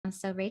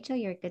So Rachel,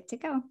 you're good to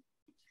go.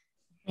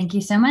 Thank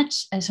you so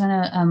much. I just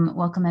want to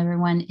welcome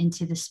everyone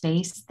into the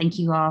space. Thank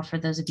you all for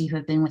those of you who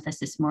have been with us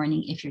this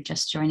morning. If you're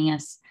just joining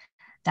us,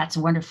 that's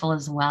wonderful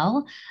as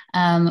well.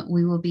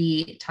 We will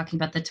be talking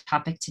about the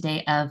topic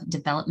today of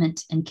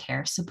development and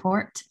care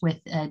support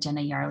with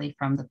Jenna Yarley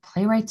from the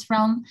Playwrights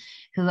Realm,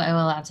 who I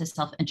will allow to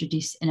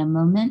self-introduce in a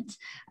moment.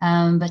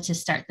 But to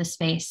start the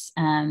space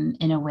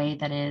in a way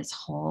that is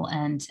whole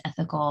and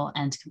ethical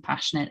and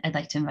compassionate, I'd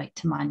like to invite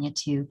Tamanya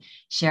to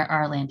share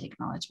our land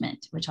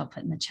acknowledgement, which I'll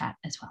put in the chat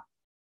as well.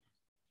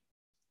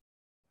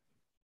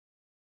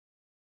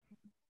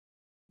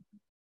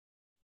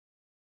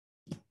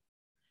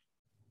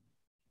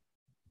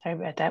 Sorry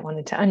about that,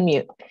 wanted to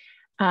unmute.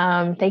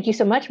 Thank you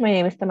so much. My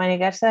name is Tamanya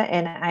Garza,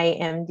 and I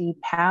am the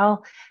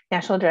PAAL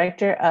National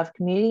Director of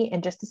Community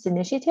and Justice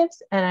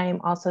Initiatives, and I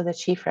am also the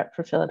Chief Rep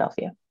for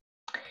Philadelphia.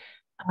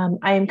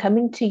 I am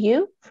coming to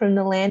you from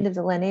the land of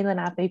the Lenni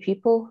Lenape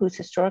people, whose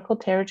historical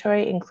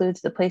territory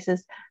includes the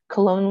places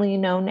colonially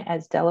known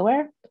as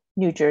Delaware,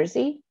 New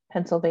Jersey,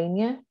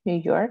 Pennsylvania, New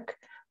York,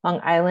 Long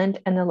Island,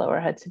 and the Lower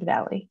Hudson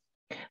Valley.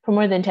 For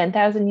more than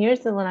 10,000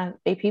 years, the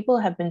Lenape people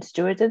have been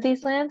stewards of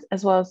these lands,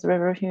 as well as the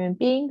River of Human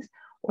Beings,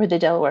 or the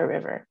Delaware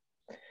River.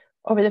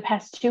 Over the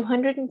past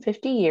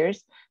 250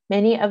 years,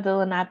 many of the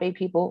Lenape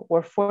people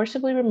were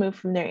forcibly removed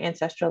from their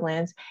ancestral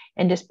lands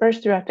and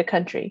dispersed throughout the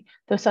country,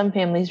 though some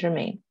families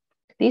remain.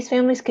 These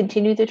families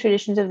continue the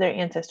traditions of their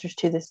ancestors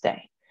to this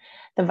day.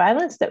 The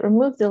violence that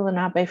removed the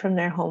Lenape from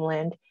their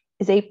homeland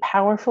is a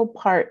powerful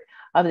part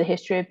of the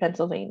history of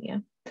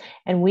Pennsylvania,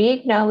 and we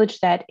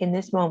acknowledge that in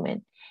this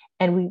moment,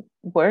 and we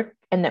work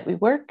and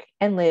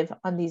live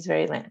on these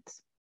very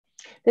lands.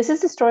 This is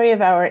the story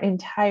of our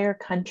entire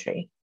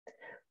country.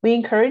 We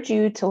encourage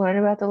you to learn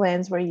about the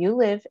lands where you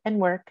live and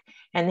work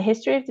and the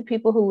history of the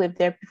people who lived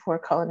there before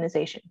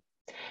colonization.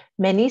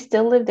 Many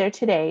still live there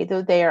today,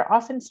 though they are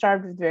often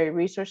starved of the very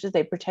resources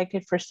they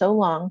protected for so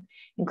long,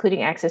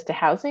 including access to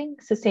housing,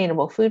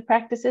 sustainable food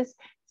practices,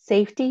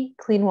 safety,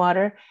 clean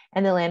water,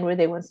 and the land where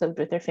they once lived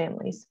with their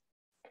families.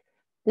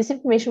 This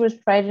information was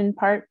provided in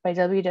part by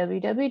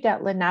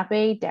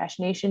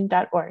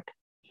www.lenape-nation.org.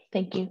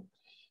 Thank you.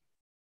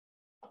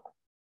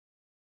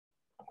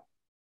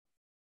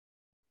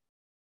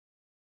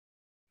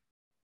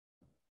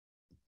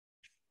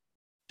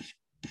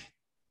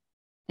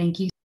 Thank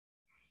you.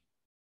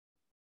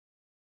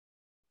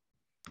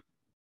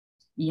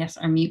 Yes,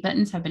 our mute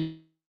buttons have been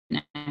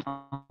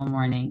all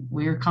morning.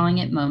 We were calling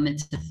it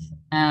moments.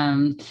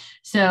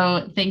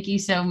 So thank you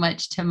so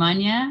much,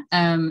 Tamanya,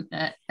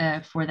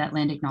 for that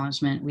land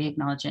acknowledgement. We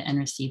acknowledge it and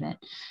receive it.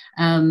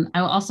 I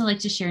would also like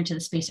to share into the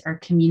space our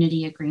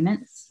community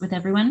agreements with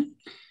everyone.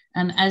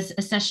 As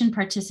a session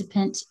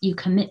participant, you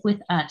commit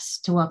with us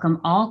to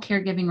welcome all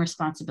caregiving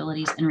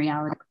responsibilities and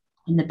reality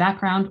in the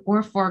background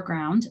or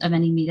foreground of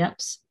any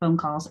meetups, phone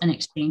calls, and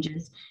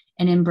exchanges,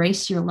 and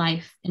embrace your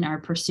life in our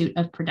pursuit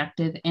of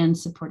productive and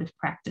supportive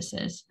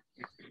practices.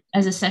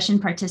 As a session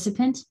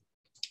participant,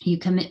 you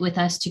commit with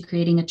us to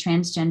creating a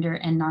transgender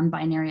and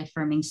non-binary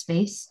affirming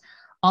space.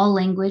 All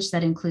language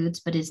that includes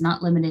but is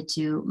not limited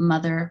to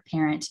mother,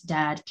 parent,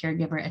 dad,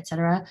 caregiver,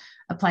 etc.,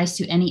 applies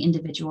to any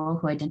individual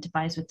who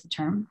identifies with the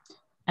term.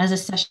 As a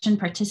session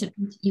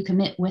participant, you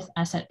commit with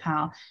us at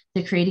PAAL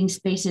to creating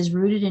spaces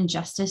rooted in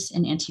justice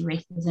and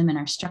anti-racism in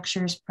our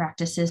structures,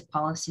 practices,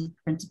 policies,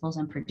 principles,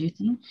 and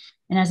producing.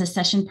 And as a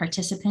session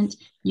participant,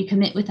 you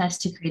commit with us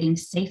to creating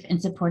safe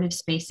and supportive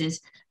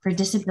spaces for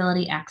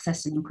disability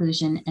access and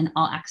inclusion and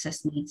all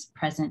access needs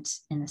present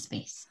in the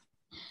space.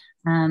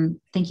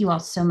 Thank you all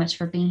so much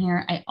for being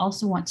here. I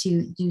also want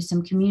to do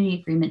some community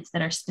agreements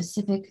that are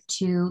specific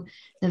to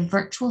the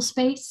virtual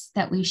space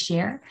that we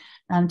share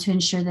to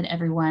ensure that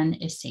everyone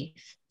is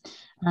safe.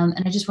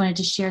 And I just wanted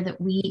to share that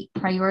we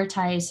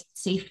prioritize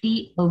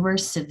safety over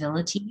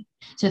civility.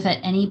 So if at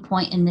any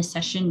point in this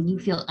session you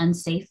feel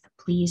unsafe,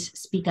 please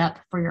speak up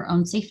for your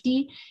own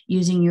safety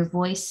using your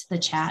voice, the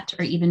chat,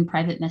 or even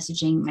private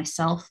messaging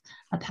myself,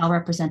 a PAAL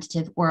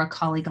representative, or a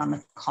colleague on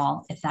the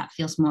call if that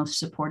feels most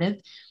supportive.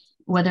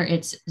 Whether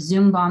it's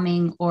Zoom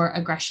bombing or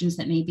aggressions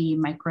that may be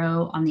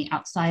micro on the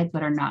outside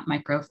but are not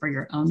micro for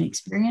your own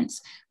experience,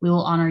 we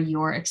will honor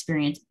your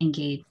experience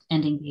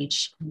and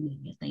engage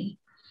immediately.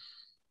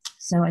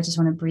 So I just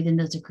want to breathe in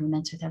those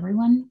agreements with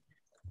everyone.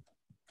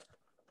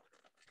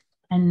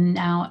 And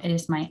now it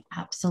is my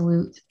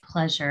absolute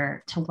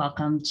pleasure to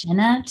welcome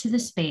Jenna to the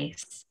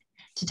space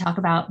to talk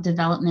about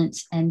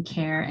development and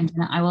care. And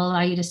Jenna, I will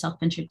allow you to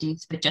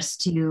self-introduce, but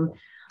just to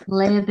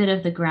lay a bit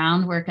of the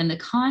groundwork and the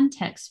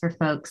context for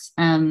folks.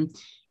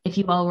 If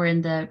you all were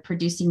in the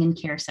producing and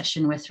care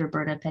session with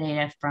Roberta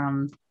Pereira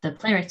from the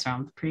Playwrights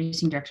Realm,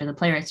 producing director of the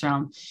Playwrights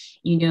Realm,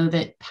 you know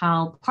that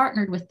PAAL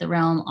partnered with the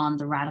Realm on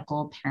the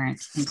Radical Parent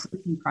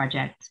Inclusion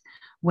Project,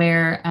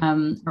 where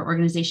our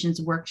organizations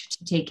worked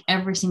to take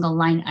every single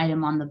line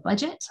item on the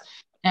budget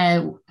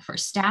for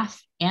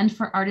staff and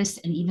for artists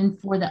and even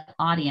for the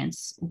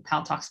audience.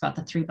 PAAL talks about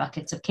the 3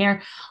 buckets of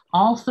care.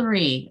 All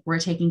 3 were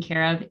taken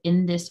care of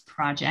in this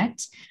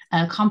project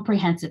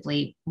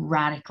comprehensively,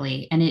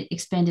 radically, and it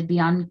expanded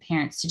beyond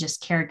parents to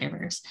just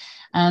caregivers.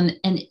 And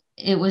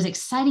it was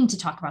exciting to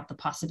talk about the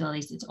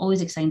possibilities. It's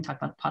always exciting to talk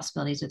about the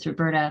possibilities with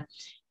Roberta.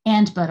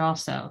 But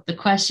also the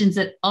questions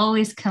that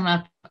always come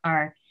up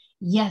are,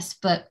 yes,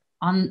 but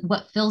on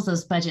what fills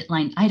those budget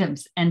line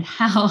items and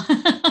how.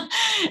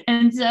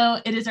 And so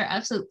it is our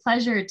absolute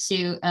pleasure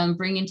to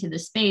bring into the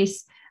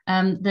space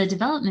the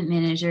development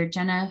manager,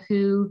 Jenna,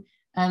 who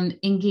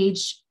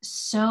engaged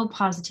so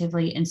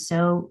positively and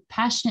so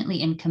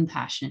passionately and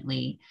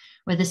compassionately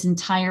with this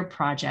entire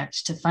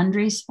project to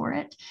fundraise for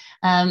it,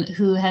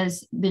 who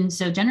has been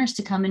so generous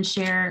to come and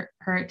share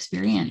her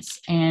experience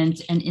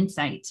and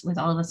insights with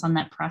all of us on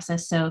that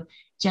process. So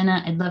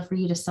Jenna, I'd love for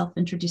you to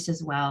self-introduce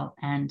as well,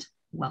 and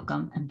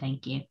welcome and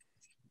thank you.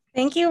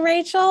 Thank you,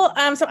 Rachel.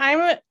 So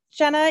I'm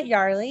Jenna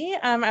Yarley.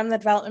 I'm the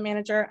development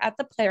manager at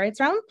the Playwrights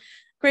Realm,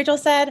 Rachel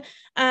said.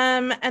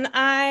 And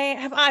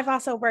I've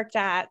also worked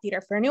at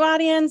Theater for a New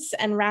Audience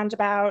and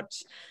Roundabout.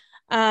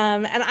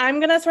 And I'm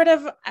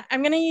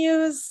gonna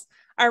use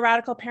our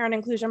Radical Parent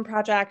Inclusion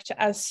Project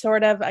as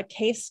sort of a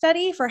case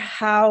study for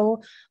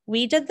how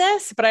we did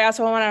this, but I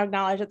also want to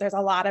acknowledge that there's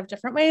a lot of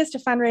different ways to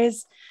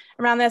fundraise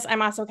around this.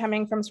 I'm also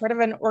coming from sort of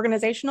an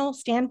organizational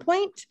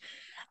standpoint.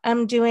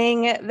 I'm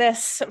doing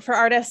this for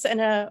artists in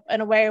a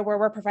way where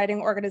we're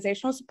providing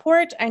organizational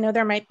support. I know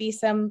there might be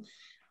some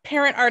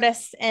parent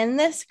artists in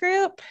this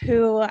group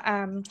who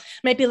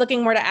might be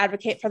looking more to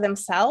advocate for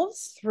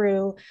themselves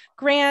through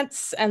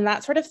grants and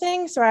that sort of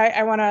thing. So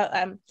I want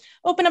to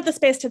open up the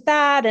space to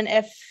that. And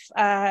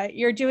if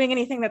you're doing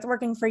anything that's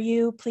working for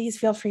you, please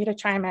feel free to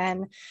chime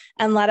in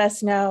and let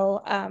us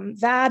know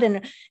that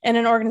and in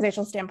an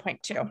organizational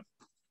standpoint too.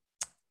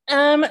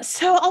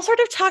 So I'll sort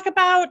of talk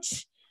about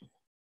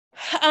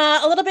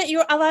a little bit,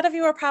 a lot of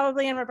you are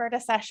probably in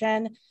Roberta's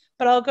session,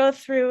 but I'll go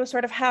through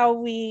sort of how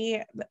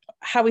we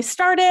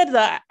started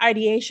the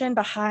ideation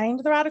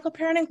behind the Radical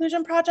Parent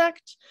Inclusion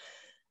Project.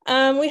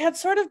 We had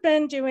sort of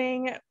been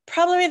doing,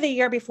 probably the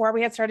year before,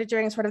 we had started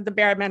doing sort of the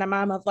bare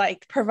minimum of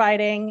like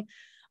providing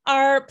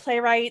our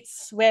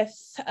playwrights with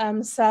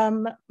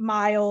some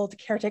mild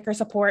caretaker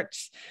support,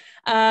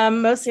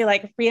 mostly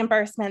like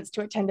reimbursements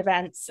to attend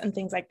events and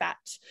things like that.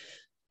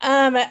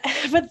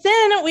 But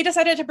then we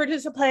decided to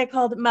produce a play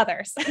called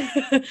Mothers,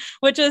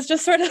 which is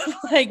just sort of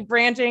like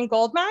branching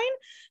goldmine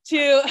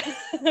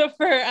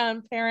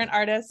for parent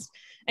artist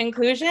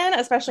inclusion,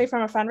 especially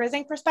from a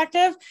fundraising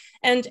perspective.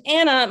 And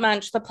Anna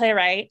Munch, the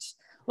playwright,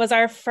 was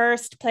our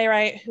first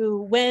playwright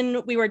who,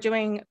 when we were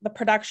doing the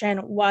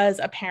production, was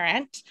a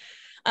parent.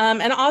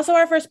 And also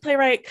our first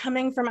playwright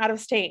coming from out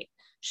of state.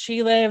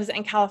 She lives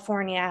in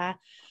California.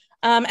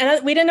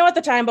 And we didn't know at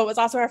the time, but was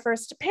also our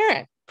first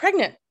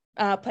pregnant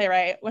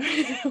playwright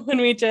when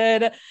we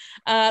did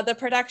the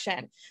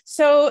production.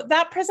 So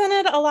that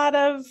presented a lot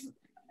of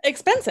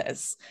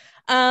expenses.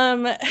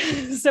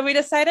 So we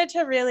decided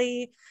to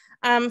really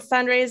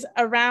fundraise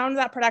around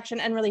that production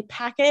and really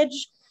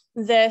package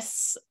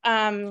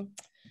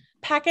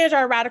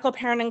our Radical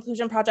Parent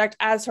Inclusion Project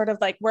as sort of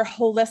like we're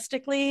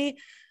holistically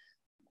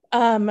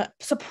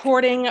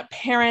supporting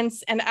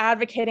parents and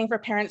advocating for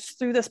parents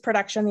through this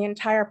production, the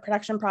entire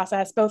production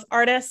process, both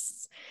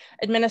artists,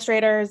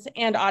 administrators,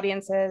 and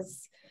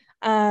audiences.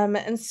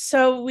 And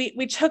so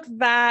we took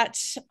that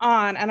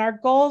on, and our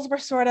goals were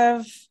sort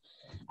of,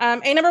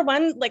 number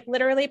one, like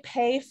literally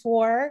pay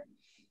for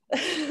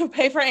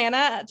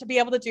Anna to be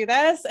able to do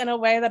this in a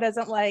way that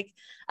isn't like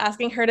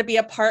asking her to be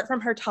apart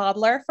from her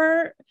toddler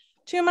for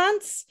 2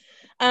 months.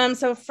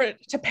 So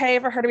to pay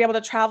for her to be able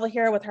to travel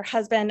here with her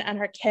husband and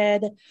her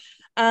kid,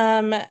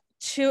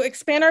 to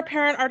expand our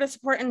parent artist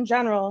support in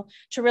general,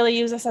 to really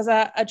use this as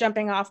a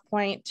jumping off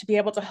point to be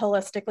able to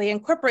holistically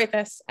incorporate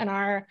this in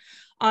our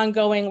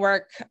ongoing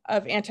work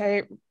of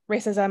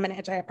anti-racism and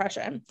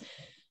anti-oppression.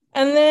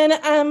 And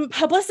then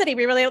publicity,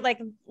 we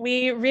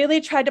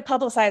really tried to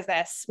publicize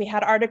this. We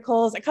had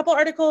articles, a couple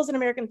articles in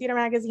American Theater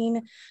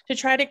Magazine to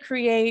try to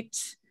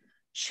create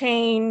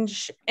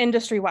change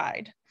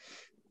industry-wide.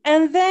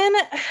 And then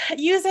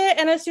use it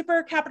in a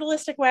super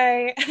capitalistic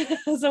way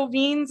as a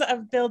means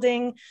of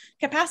building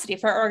capacity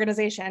for our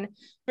organization,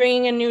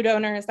 bringing in new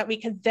donors that we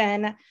could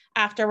then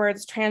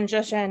afterwards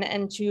transition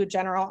into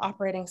general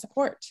operating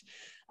support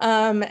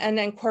and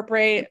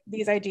incorporate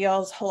these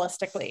ideals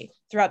holistically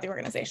throughout the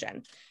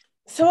organization.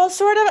 So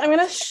I'm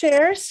gonna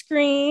share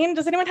screen.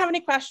 Does anyone have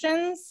any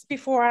questions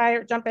before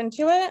I jump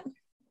into it?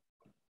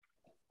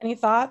 Any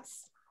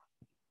thoughts?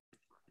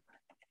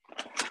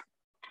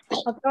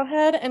 I'll go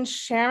ahead and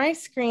share my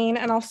screen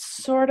and I'll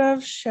sort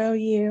of show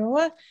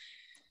you.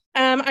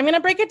 I'm going to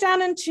break it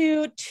down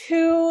into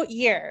 2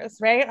 years,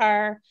 right?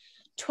 Our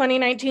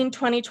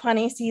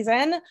 2019-2020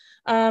 season.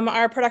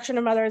 Our production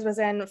of Mothers was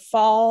in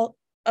fall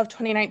of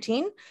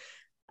 2019.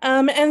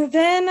 And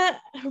then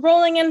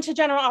rolling into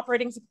general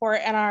operating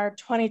support in our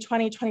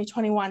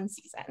 2020-2021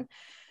 season.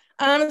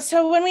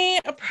 So when we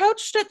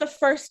approached it the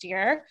first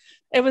year,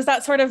 it was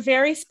that sort of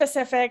very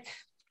specific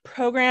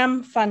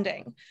program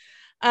funding.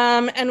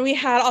 And we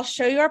had, I'll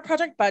show you our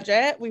project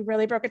budget. We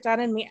really broke it down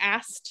and we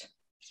asked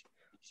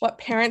what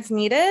parents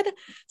needed,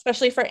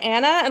 especially for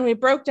Anna. And we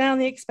broke down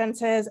the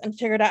expenses and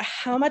figured out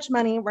how much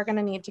money we're going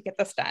to need to get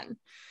this done.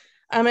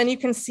 And you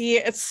can see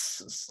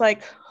it's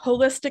like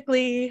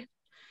holistically,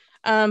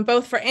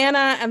 both for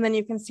Anna, and then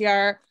you can see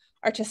our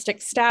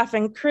artistic staff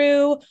and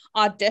crew,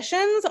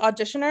 auditioners,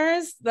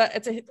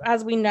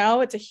 as we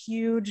know, it's a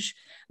huge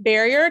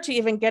barrier to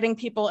even getting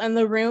people in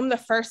the room the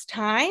first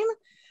time,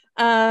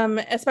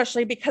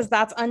 especially because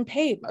that's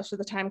unpaid most of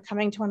the time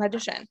coming to an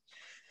audition.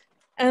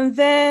 And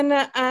then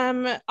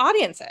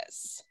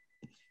audiences.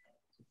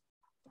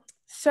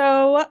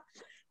 So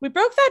we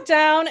broke that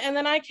down, and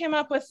then I came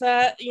up with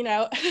a,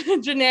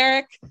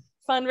 generic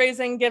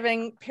fundraising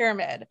giving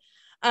pyramid.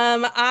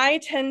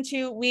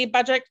 We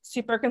budget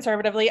super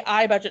conservatively.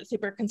 I budget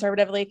super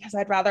conservatively because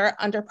I'd rather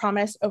under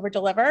promise, over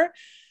deliver.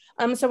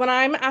 So when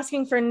I'm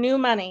asking for new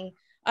money,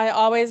 I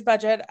always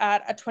budget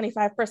at a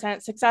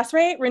 25% success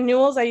rate.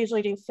 Renewals, I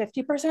usually do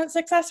 50%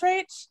 success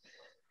rate.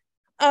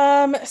 So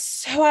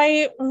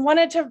I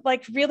wanted to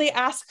really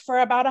ask for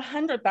about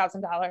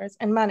 $100,000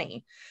 in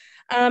money.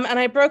 And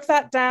I broke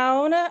that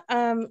down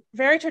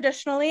very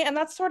traditionally. And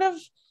that's sort of,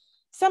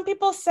 some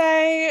people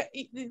say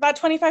that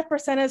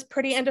 25% is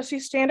pretty industry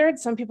standard.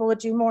 Some people would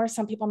do more,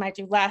 some people might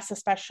do less,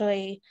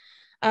 especially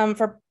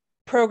for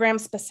program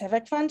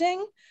specific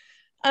funding.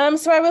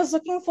 So I was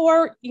looking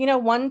for,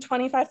 one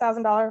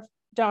 $25,000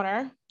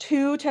 donor,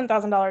 two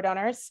 $10,000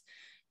 donors,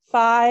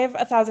 five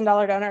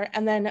 $1,000 donor,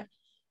 and then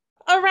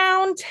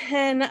around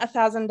 10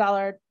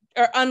 $1,000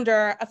 or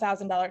under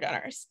 $1,000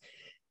 donors.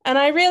 And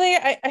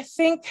I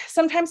think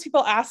sometimes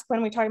people ask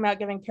when we talk about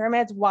giving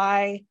pyramids,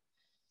 why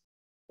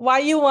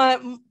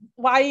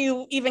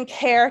you even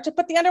care to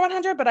put the under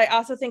 100, but I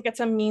also think it's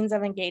a means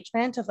of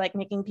engagement, of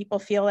making people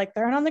feel like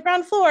they're on the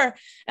ground floor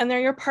and they're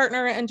your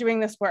partner in doing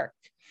this work,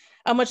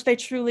 which they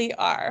truly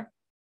are.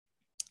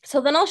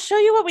 So then I'll show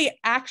you what we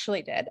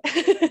actually did.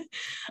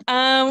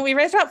 We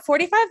raised about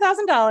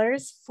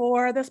 $45,000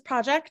 for this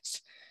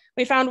project.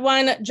 We found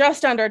one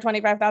just under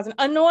 $25,000,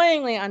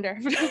 annoyingly under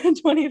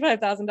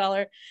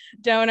 $25,000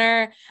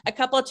 donor, a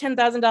couple of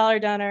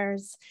 $10,000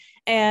 donors,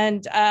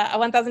 and a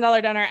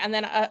 $1,000 donor, and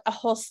then a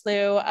whole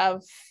slew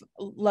of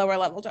lower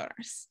level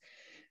donors.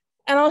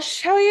 And I'll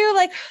show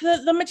you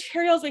the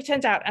materials we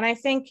sent out. And I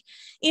think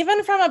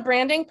even from a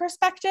branding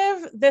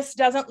perspective, this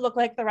doesn't look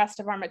like the rest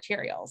of our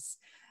materials.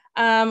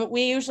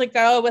 We usually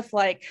go with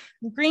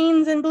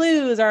greens and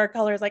blues are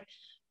colors,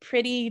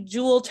 pretty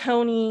jewel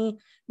tony,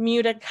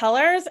 muted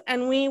colors,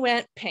 and we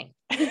went pink.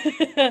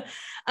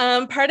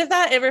 Part of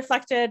that, it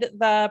reflected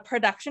the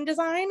production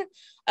design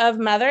of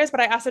Mothers, but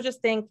I also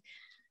just think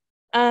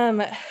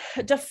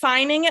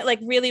defining it,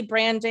 really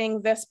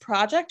branding this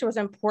project was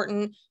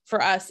important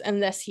for us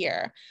in this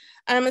year.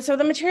 So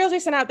the materials we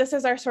sent out, this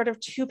is our sort of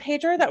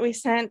 2-pager that we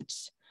sent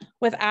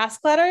with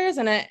ask letters,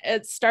 and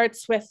it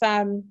starts with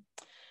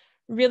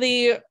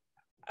really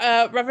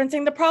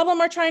referencing the problem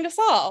we're trying to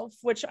solve,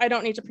 which I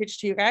don't need to preach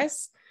to you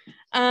guys.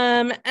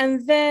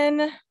 And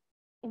then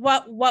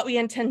what we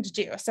intend to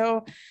do.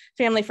 So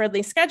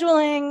family-friendly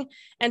scheduling,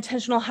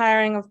 intentional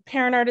hiring of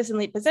parent artists in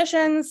lead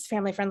positions,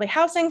 family-friendly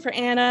housing for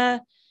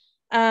Anna,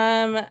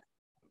 and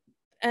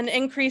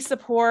increased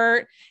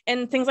support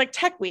in things like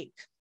Tech Week.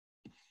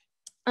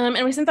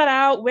 And we sent that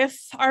out with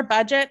our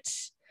budget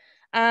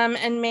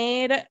and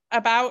made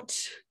about,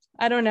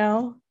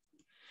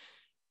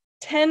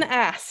 10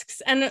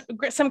 asks and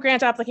some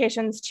grant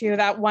applications too.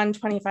 That one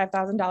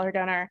 $25,000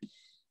 donor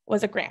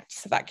was a grant.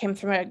 So that came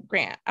from a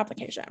grant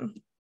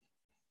application.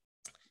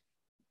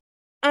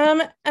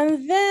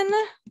 And then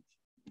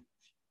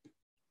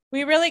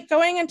we really,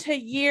 going into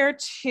year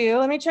 2,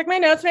 let me check my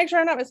notes, make sure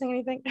I'm not missing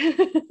anything.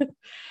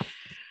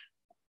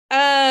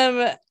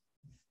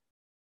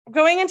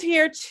 Going into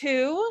year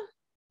 2,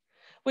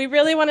 we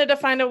really wanted to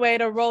find a way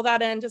to roll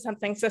that into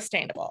something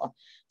sustainable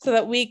so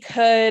that we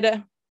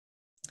could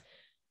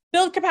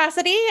build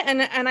capacity.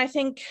 And I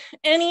think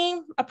any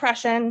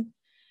oppression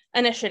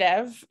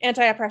initiative,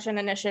 anti-oppression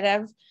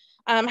initiative,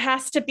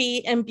 has to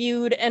be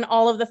imbued in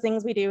all of the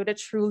things we do to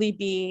truly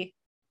be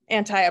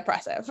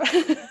anti-oppressive,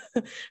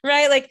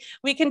 right?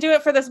 We can do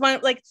it for this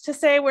one, to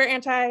say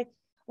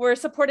we're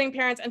supporting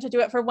parents, and to do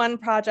it for one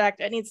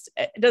project, it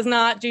does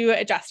not do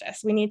it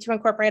justice. We need to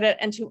incorporate it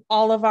into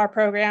all of our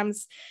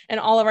programs and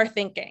all of our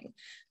thinking.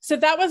 So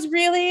that was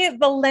really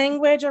the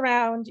language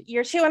around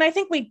year 2. And I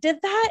think we did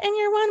that in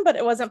year 1, but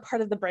it wasn't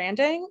part of the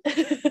branding.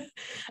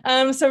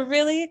 So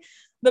really,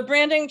 the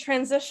branding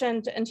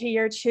transitioned into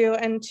year 2,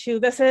 and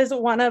this is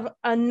one of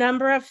a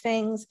number of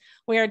things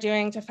we are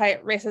doing to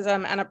fight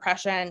racism and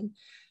oppression,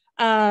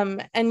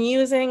 and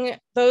using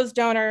those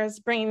donors,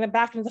 bringing them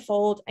back into the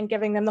fold and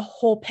giving them the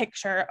whole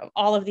picture of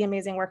all of the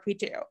amazing work we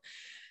do.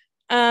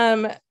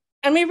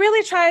 And we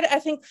really tried,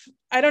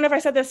 I don't know if I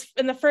said this,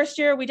 in the first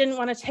year, we didn't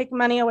want to take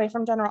money away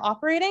from general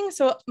operating.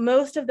 So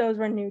most of those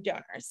were new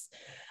donors.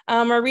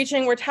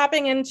 We're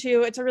tapping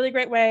into, it's a really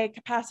great way,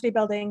 capacity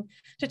building,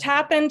 to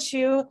tap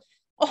into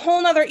a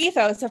whole nother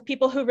ethos of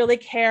people who really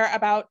care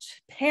about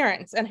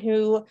parents and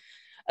who,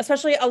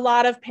 especially a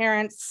lot of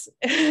parents,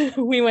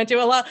 we went to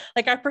a lot,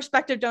 like our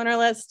prospective donor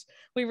list,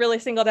 we really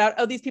singled out,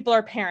 oh, these people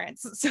are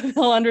parents, so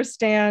they'll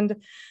understand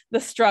the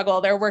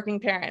struggle, they're working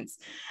parents.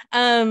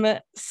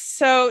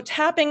 So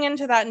tapping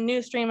into that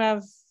new stream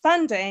of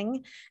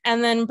funding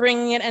and then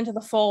bringing it into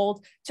the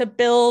fold to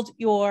build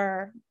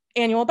your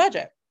annual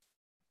budget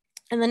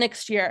in the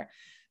next year.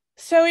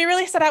 So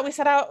we set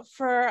out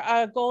for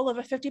a goal of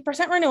a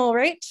 50% renewal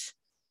rate,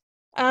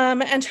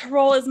 and to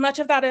roll as much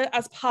of that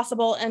as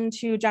possible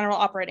into general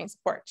operating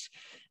support,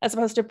 as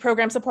opposed to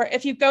program support.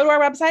 If you go to our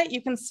website,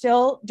 you can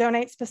still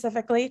donate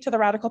specifically to the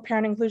Radical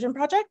Parent Inclusion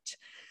Project,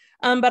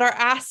 but our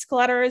ask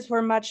letters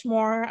were much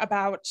more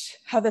about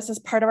how this is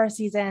part of our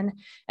season,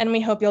 and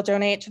we hope you'll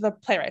donate to the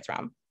Playwrights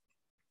Realm.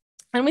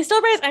 And we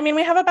still raise,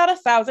 we have about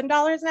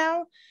 $1,000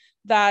 now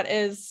that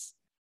is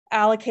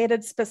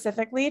allocated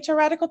specifically to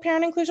Radical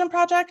Parent Inclusion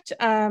Project,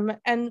 and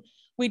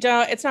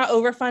it's not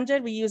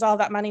overfunded. We use all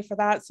that money for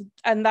that,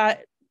 and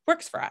that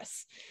works for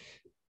us.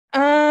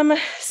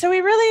 So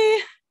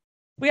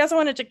we also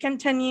wanted to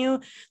continue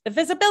the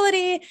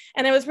visibility,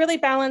 and it was really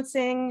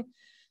balancing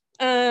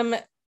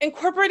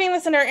incorporating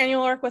this in our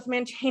annual work with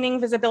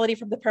maintaining visibility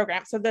from the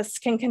program, so this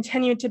can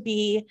continue to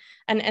be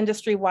an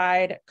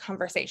industry-wide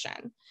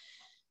conversation.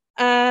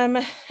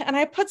 And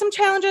I put some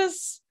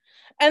challenges,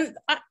 and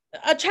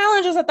a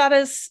challenge is that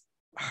is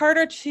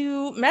harder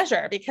to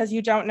measure because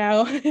you don't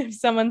know if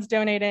someone's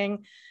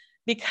donating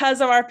because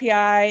of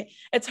RPI.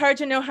 It's hard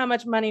to know how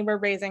much money we're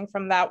raising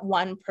from that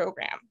one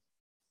program.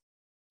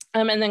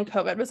 And then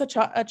COVID was a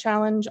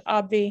challenge,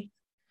 obvi.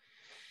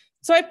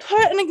 So I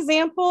put an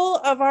example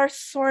of our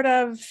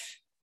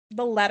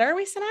the letter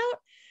we sent out,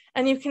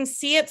 and you can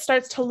see it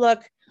starts to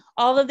look,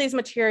 all of these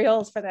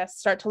materials for this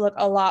start to look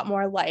a lot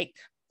more like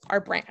our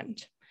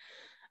brand.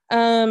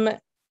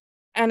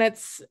 And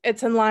it's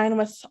in line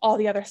with all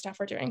the other stuff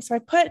we're doing. So I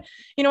put,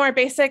 our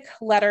basic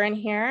letter in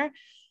here.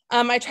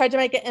 I tried to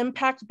make it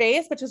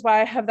impact-based, which is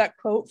why I have that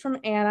quote from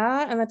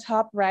Anna in the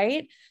top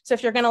right. So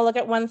if you're gonna look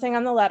at one thing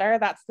on the letter,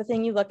 that's the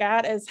thing you look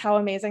at, is how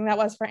amazing that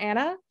was for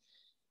Anna.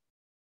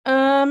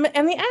 And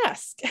the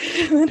ask,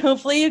 and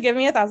hopefully you give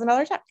me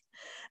 $1,000 check.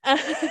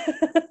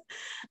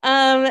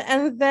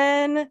 And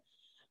then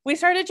we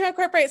started to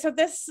incorporate, so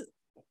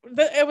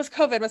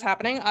COVID was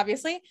happening,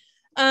 obviously.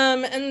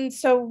 And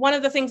so one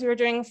of the things we were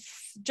doing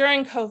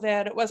during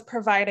COVID was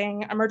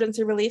providing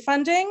emergency relief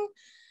funding,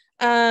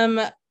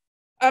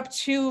 up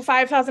to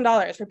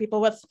 $5,000 for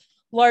people with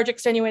large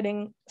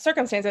extenuating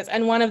circumstances.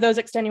 And one of those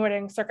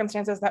extenuating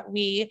circumstances that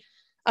we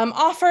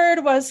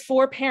offered was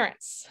for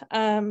parents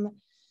to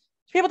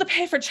be able to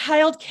pay for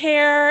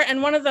childcare.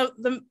 And one of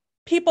the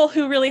people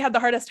who really had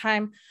the hardest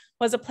time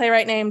was a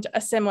playwright named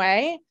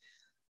Asimwe.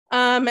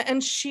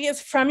 And she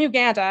is from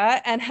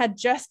Uganda and had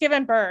just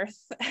given birth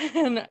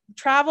and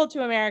traveled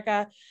to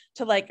America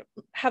to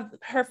have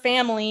her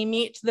family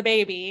meet the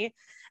baby.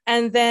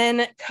 And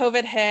then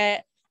COVID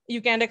hit,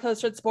 Uganda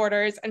closed its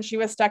borders, and she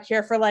was stuck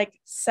here for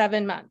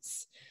 7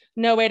 months,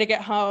 no way to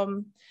get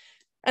home.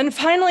 And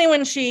finally,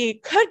 when she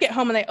could get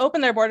home and they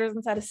opened their borders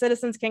and said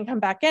citizens can come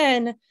back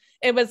in,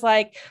 it was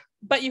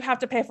but you have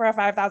to pay for a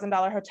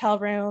 $5,000 hotel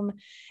room,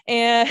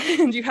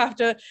 and you have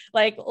to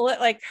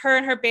her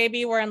and her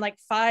baby were in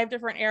 5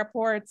 different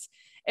airports.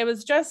 It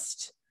was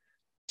just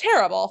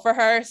terrible for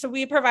her. So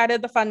we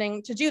provided the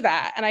funding to do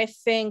that. And I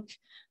think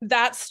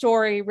that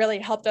story really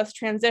helped us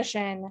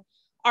transition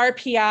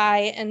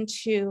RPI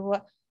into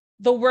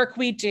the work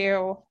we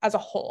do as a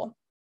whole.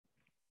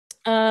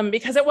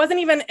 Because it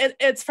wasn't even,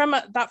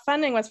 that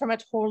funding was from a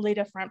totally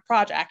different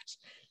project.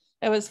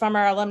 It was from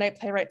our Alumni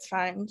Playwrights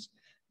Fund.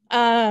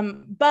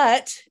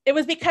 But it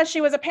was because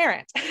she was a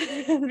parent,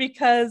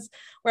 because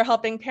we're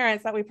helping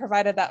parents, that we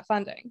provided that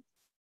funding.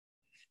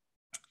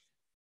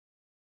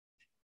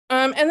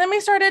 And then we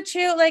started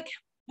to,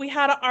 we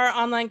had our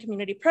online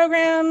community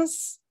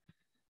programs.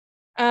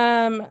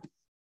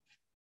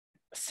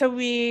 So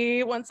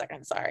one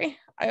second, sorry.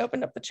 I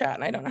opened up the chat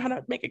and I don't know how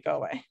to make it go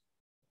away.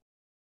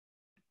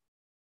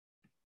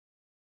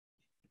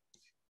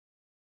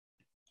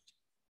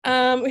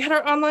 We had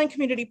our online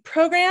community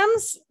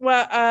programs,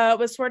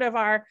 was sort of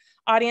our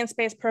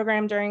audience-based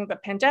program during the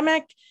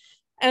pandemic.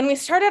 And we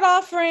started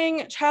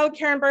offering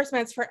childcare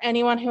reimbursements for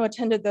anyone who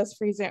attended those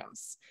free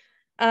Zooms.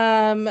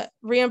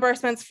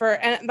 Reimbursements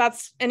and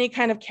that's any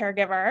kind of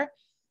caregiver.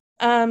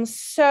 And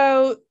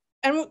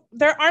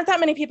there aren't that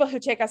many people who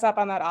take us up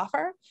on that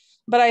offer,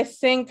 but I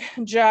think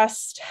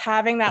just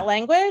having that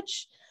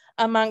language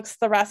amongst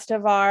the rest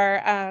of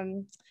our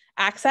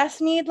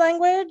access need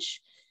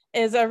language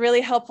is a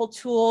really helpful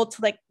tool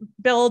to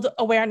build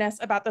awareness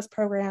about this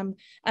program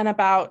and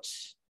about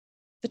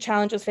the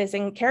challenges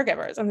facing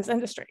caregivers in this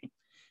industry.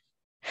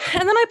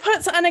 And then I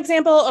put an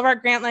example of our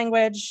grant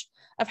language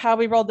of how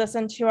we rolled this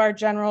into our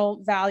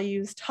general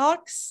values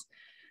talks.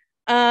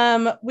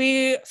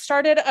 We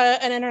started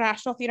an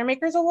International Theater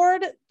Makers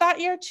Award that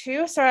year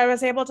too. So I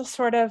was able to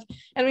sort of,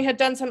 and we had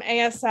done some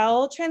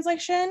ASL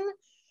translation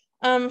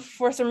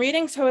for some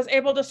reading. So I was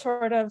able to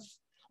sort of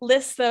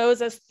list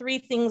those as 3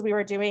 things we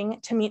were doing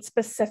to meet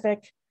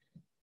specific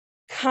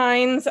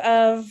kinds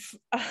of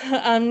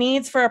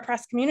needs for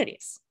oppressed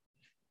communities.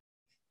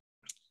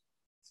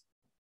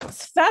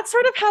 So that's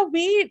sort of how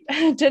we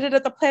did it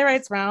at the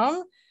Playwrights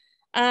Realm.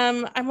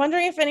 I'm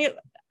wondering if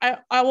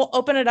I will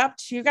open it up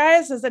to you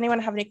guys. Does anyone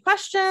have any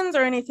questions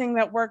or anything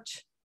that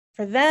worked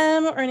for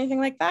them or anything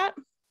like that?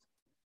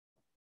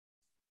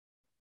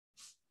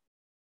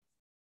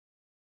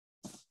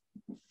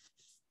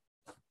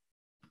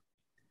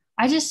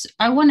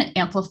 I want to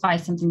amplify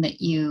something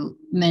that you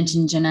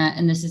mentioned, Jenna,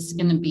 and this is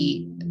going to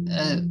be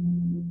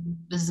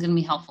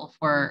helpful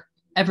for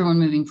everyone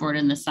moving forward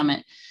in the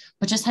summit.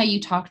 But just how you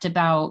talked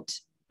about,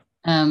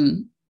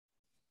 creating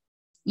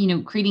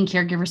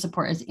caregiver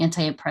support as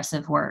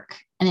anti-oppressive work,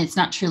 and it's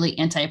not truly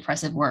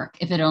anti-oppressive work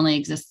if it only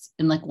exists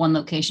in like one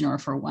location or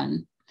for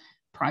one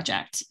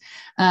project.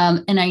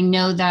 And I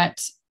know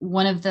that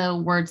one of the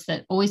words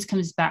that always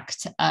comes back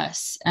to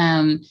us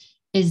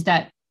is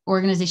that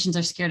organizations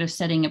are scared of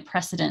setting a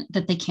precedent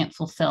that they can't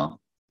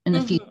fulfill in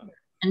the future,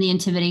 and the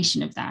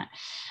intimidation of that,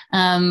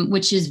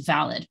 which is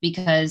valid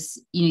because,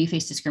 you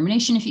face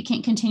discrimination if you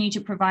can't continue to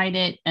provide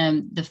it.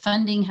 The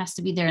funding has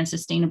to be there and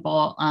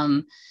sustainable.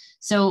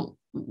 So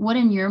what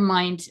in your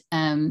mind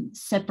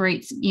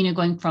separates,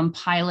 going from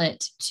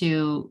pilot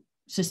to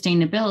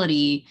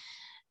sustainability,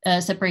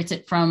 separates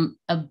it from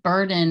a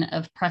burden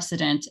of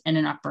precedent and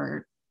an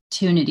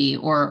opportunity,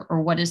 or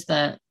what is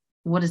the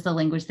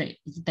language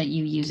that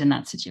you use in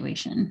that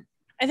situation?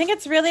 I think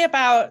it's really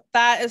about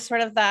that is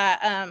sort of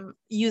that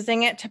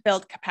using it to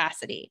build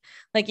capacity,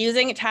 like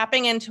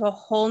tapping into a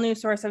whole new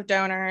source of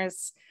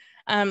donors.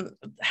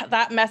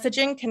 That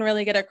messaging can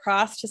really get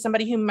across to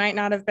somebody who might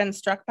not have been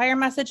struck by your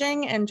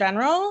messaging in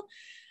general.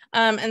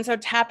 And so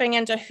tapping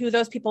into who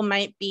those people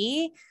might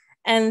be,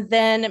 and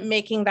then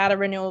making that a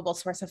renewable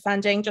source of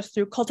funding just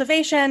through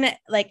cultivation.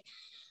 Like,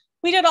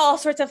 we did all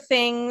sorts of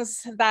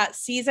things that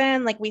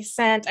season. Like I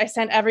sent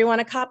everyone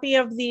a copy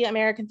of the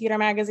American Theater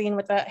Magazine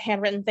with a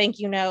handwritten thank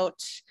you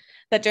note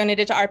that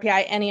donated to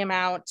RPI any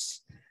amount.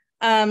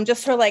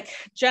 Just for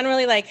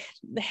generally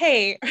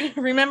hey,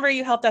 remember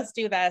you helped us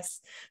do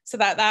this. So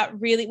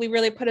we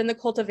really put in the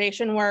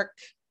cultivation work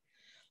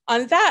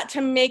on that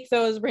to make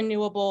those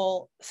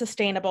renewable,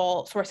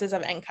 sustainable sources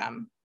of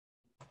income.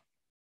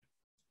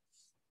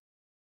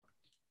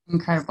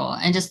 Incredible.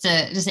 And just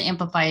to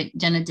amplify,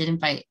 Jenna did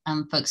invite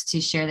folks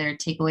to share their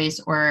takeaways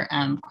or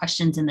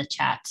questions in the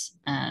chat.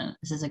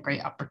 This is a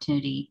great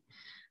opportunity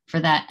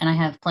for that. And I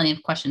have plenty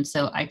of questions,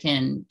 so I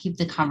can keep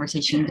the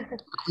conversation.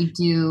 We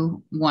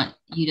do want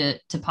you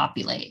to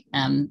populate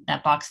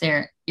that box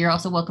there. You're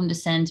also welcome to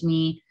send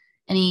me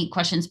any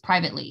questions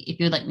privately if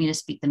you would like me to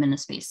speak them in the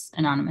space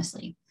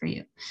anonymously for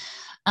you.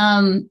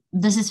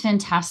 This is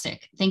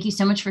fantastic. Thank you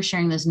so much for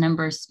sharing those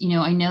numbers.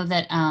 I know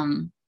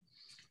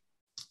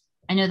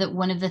that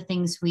one of the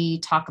things we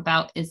talk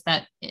about is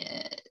that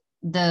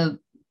the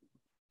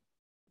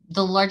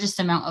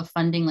largest amount of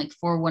funding, like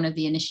for one of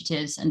the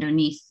initiatives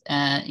underneath,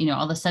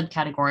 all the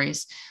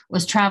subcategories,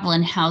 was travel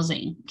and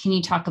housing. Can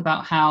you talk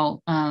about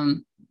how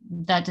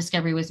that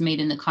discovery was made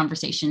in the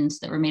conversations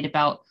that were made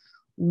about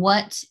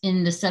what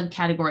in the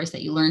subcategories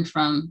that you learned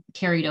from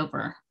carried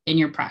over in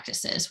your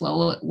practices?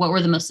 Well, what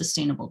were the most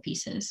sustainable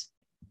pieces?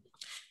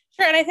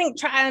 Sure, and I think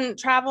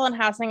travel and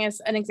housing is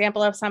an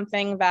example of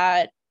something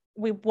that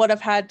we would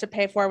have had to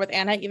pay for with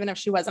Anna, even if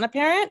she wasn't a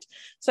parent.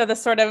 So the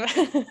sort of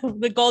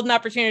the golden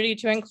opportunity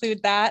to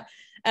include that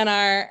in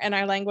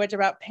our language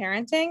about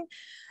parenting.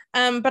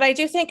 But I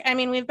do think,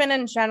 we've been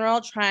in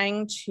general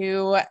trying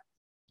to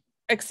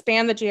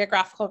expand the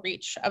geographical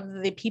reach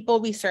of the people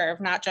we serve,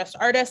 not just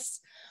artists,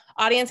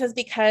 audiences,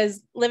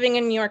 because living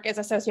in New York is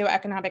a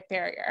socioeconomic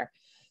barrier,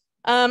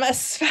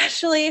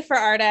 especially for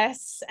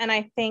artists. And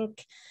I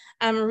think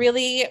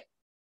really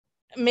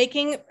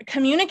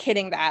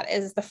communicating that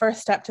is the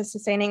first step to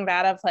sustaining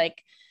that, of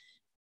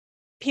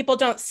people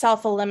don't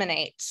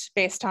self-eliminate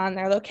based on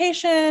their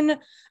location,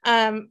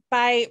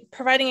 by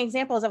providing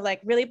examples of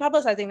really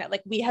publicizing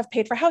that we have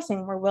paid for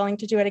housing, we're willing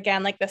to do it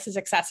again, this is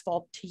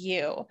accessible to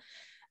you.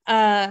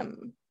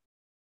 And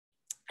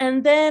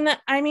then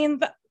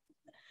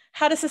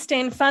how to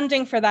sustain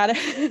funding for that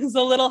is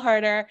a little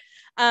harder.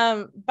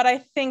 But I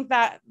think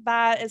that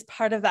is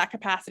part of that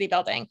capacity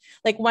building.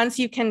 Once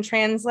you can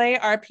translate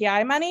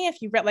RPI money,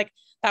 if you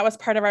that was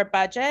part of our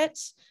budget,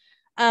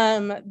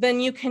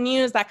 then you can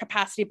use that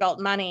capacity built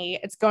money.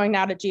 It's going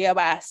now to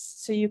GOS.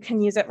 So you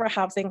can use it for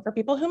housing for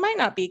people who might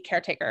not be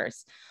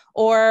caretakers,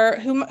 or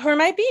who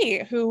might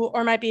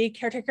be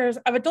caretakers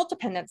of adult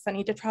dependents that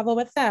need to travel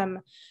with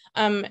them.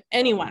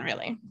 Anyone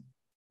really.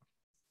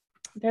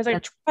 There's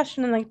a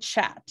question in the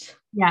chat.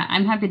 Yeah,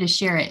 I'm happy to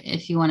share it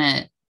if you want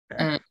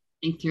to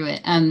think through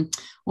it.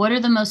 What are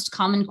the most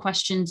common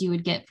questions you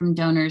would get from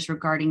donors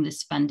regarding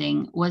this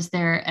funding? Was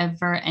there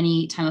ever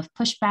any time of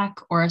pushback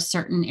or a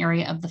certain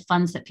area of the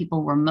funds that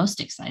people were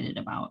most excited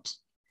about?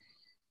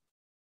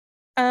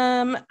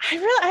 I don't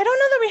know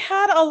that we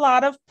had a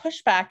lot of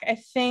pushback. I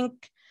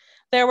think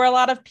there were a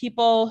lot of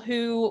people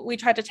who we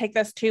tried to take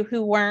this to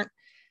who weren't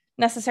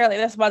necessarily,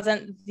 this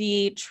wasn't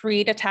the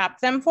tree to tap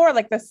them for,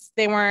 like this,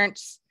 they weren't.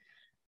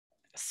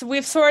 So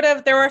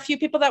there were a few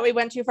people that we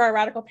went to for our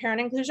radical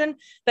parent inclusion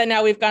that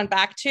now we've gone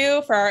back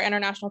to for our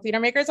International Theater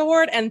Makers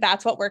Award. And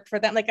that's what worked for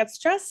them. Like, it's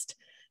just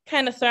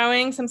kind of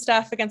throwing some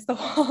stuff against the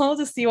wall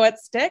to see what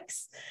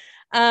sticks.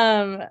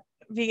 But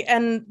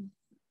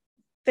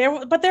there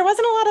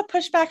wasn't a lot of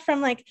pushback from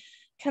like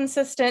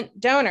consistent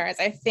donors.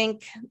 I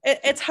think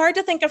it's hard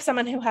to think of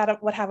someone who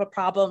would have a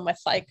problem with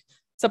like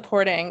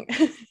supporting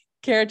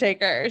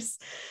caretakers.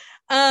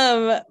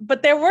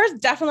 But there were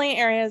definitely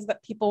areas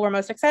that people were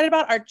most excited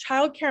about. Our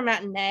childcare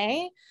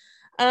matinee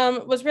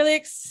was really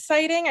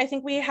exciting. I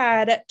think we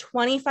had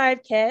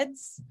 25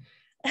 kids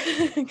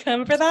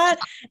come for that.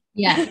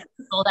 Yeah,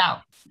 sold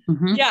out.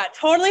 Mm-hmm. Yeah,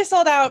 totally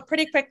sold out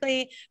pretty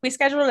quickly. We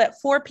scheduled it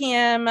at 4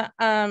 p.m.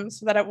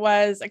 So that it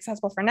was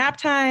accessible for nap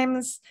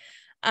times.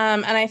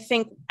 And I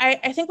think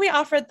we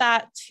offered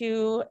that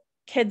to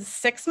kids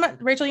 6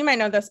 months. Rachel, you might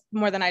know this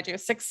more than I do.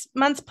 6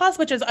 months plus,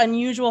 which is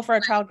unusual for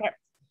a childcare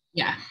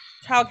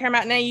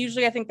matinee.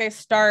 Usually I think they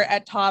start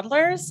at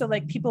toddlers. So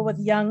like people with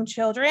young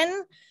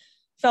children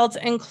felt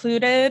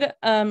included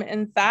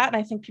in that. And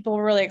I think people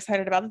were really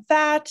excited about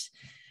that.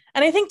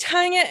 And I think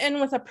tying it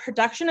in with a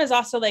production is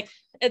also like,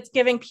 it's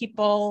giving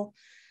people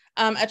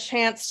a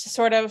chance to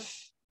sort of,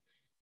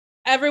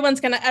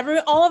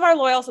 all of our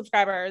loyal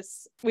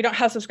subscribers, we don't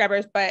have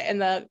subscribers, but in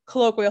the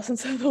colloquial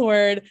sense of the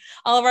word,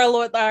 all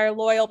of our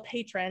loyal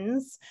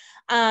patrons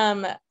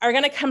are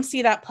going to come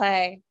see that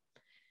play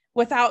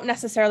without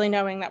necessarily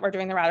knowing that we're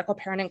doing the Radical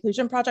Parent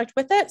Inclusion Project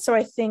with it. So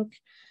I think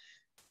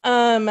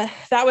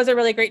that was a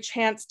really great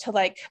chance to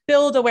like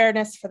build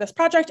awareness for this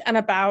project and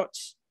about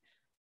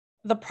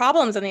the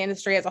problems in the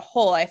industry as a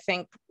whole. I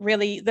think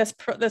really this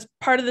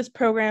part of this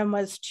program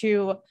was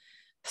to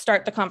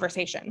start the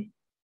conversation,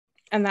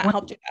 and that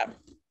helped do that.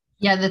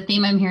 Yeah, the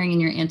theme I'm hearing in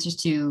your answers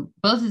to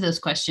both of those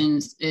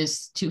questions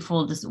is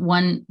twofold. Is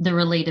one, the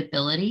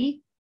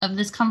relatability of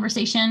this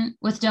conversation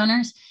with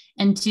donors,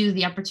 and two,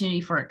 the opportunity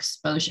for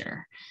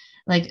exposure.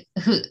 Like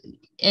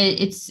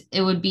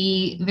it would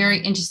be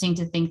very interesting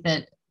to think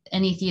that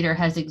any theater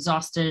has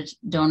exhausted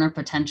donor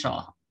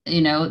potential.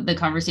 You know, the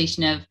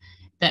conversation of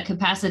that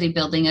capacity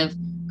building of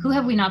who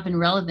have we not been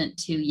relevant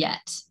to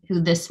yet,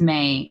 who this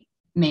may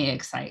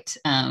excite,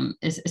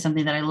 is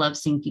something that I love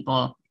seeing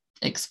people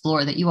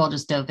explore, that you all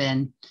just dove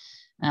in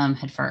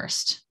head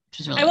first.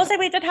 Really, I will say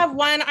we did have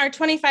our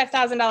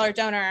 $25,000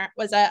 donor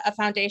was a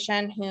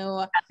foundation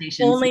who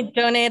only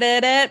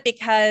donated it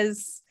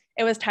because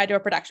it was tied to a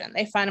production.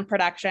 They fund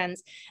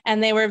productions,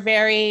 and they were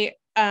very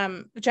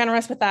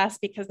generous with us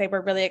because they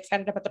were really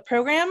excited about the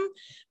program.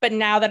 But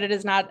now that it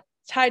is not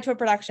tied to a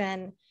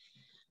production,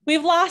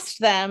 we've lost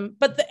them.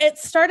 But it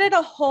started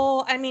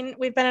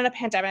we've been in a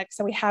pandemic,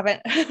 so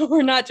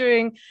we're not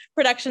doing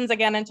productions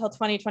again until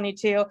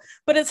 2022,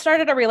 but it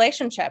started a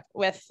relationship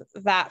with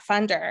that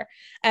funder.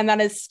 And that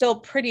is still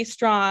pretty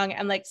strong.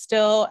 And like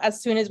still,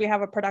 as soon as we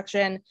have a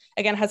production,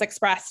 again, has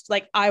expressed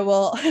like, I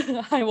will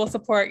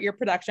support your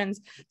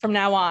productions from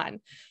now on.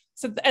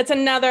 So it's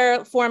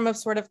another form of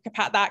sort of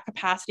that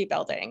capacity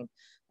building.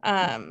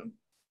 But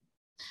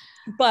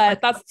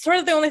that's sort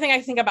of the only thing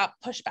I think about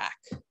pushback.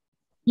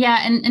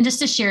 Yeah, and just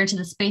to share into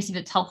the space, if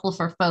it's helpful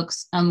for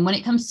folks, when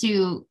it comes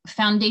to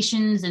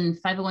foundations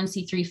and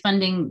 501c3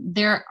 funding,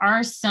 there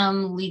are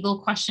some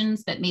legal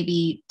questions that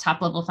maybe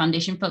top-level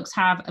foundation folks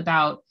have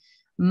about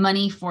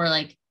money for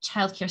like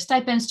childcare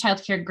stipends,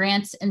 childcare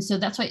grants. And so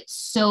that's why it's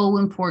so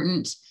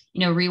important,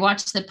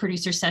 rewatch the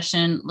producer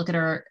session, look at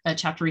our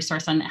chapter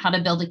resource on how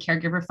to build a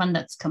caregiver fund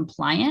that's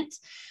compliant,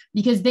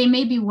 because they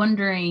may be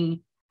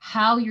wondering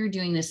how you're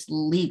doing this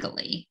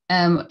legally.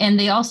 And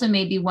they also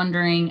may be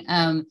wondering,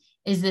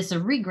 is this a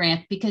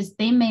regrant? Because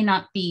they may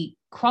not be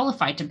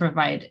qualified to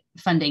provide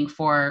funding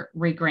for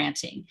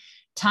regranting.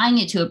 Tying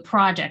it to a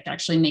project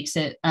actually makes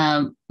it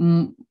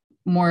more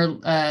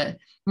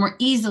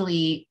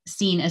easily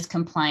seen as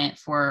compliant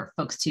for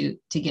folks to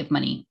give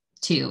money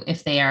to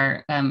if they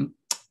are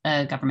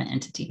a government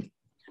entity.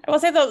 I will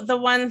say the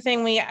one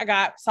thing we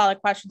got solid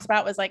questions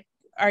about was like,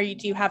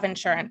 do you have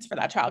insurance for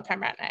that childcare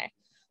matinee?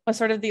 Was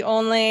sort of the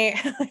only,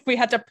 we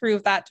had to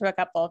prove that to a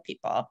couple of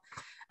people.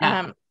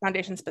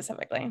 Foundation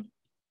specifically.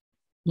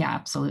 Yeah,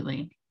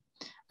 absolutely.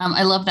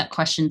 I love that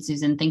question,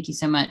 Susan. Thank you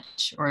so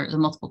much, or the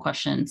multiple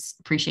questions.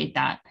 Appreciate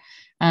that.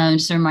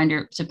 Just a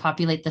reminder to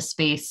populate the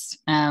space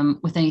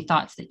with any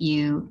thoughts that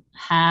you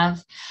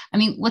have. I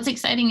mean, what's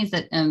exciting is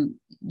that,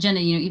 Jenna,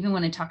 even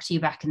when I talked to you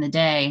back in the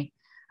day,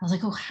 I was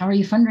like, oh, how are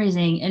you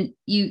fundraising? And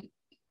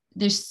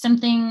there's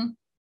something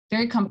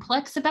very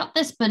complex about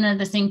this, but at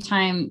the same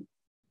time,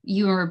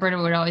 you and Roberta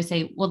would always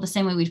say, well, the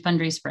same way we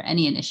fundraise for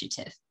any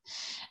initiative.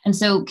 And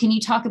so can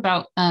you talk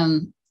about,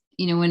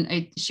 when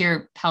I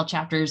share PAAL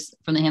chapters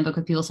from the handbook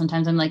with people,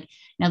 sometimes I'm like,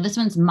 now this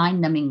one's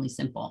mind-numbingly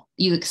simple.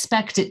 You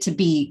expect it to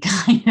be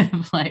kind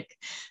of like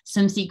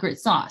some secret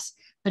sauce,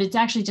 but it's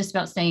actually just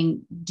about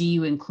saying, do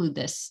you include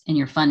this in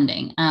your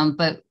funding?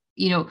 But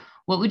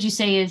what would you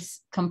say is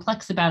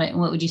complex about it? And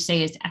what would you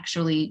say is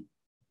actually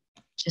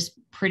just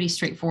pretty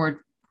straightforward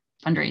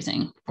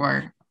fundraising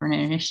for an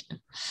initiative?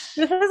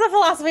 This is a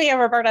philosophy of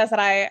Roberta's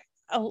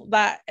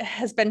that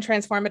has been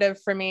transformative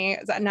for me.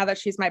 Now that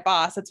she's my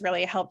boss, it's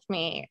really helped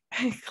me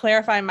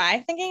clarify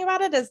my thinking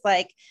about it. Is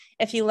like,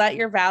 if you let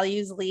your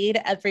values lead,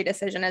 every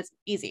decision is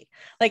easy.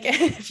 Like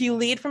if you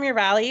lead from your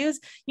values,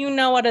 you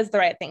know what is the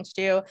right thing to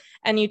do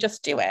and you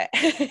just do it.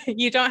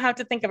 You don't have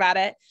to think about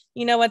it.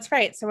 You know what's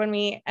right. So when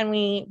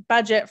we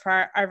budget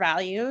for our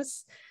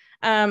values,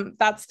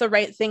 that's the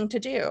right thing to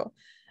do.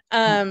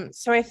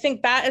 So I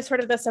think that is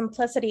sort of the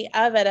simplicity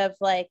of it, of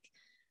like,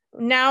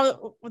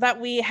 now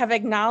that we have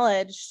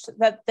acknowledged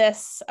that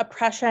this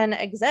oppression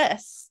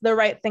exists, the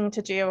right thing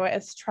to do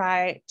is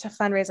try to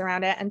fundraise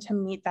around it and to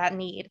meet that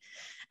need.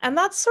 And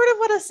that's sort of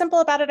what is simple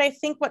about it. I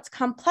think what's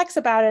complex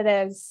about it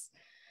is,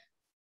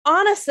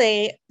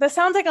 honestly, this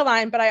sounds like a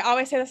line, but I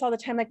always say this all the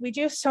time, like we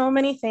do so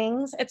many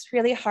things, it's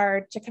really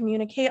hard to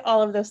communicate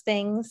all of those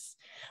things.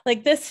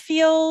 Like this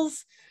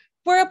feels,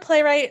 we're a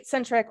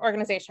playwright-centric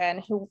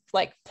organization who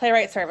like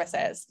playwright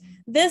services.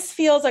 This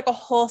feels like a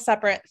whole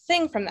separate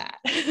thing from that,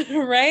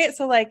 right?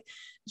 So like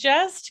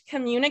just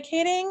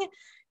communicating,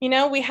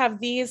 we have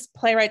these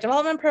playwright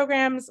development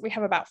programs. We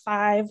have about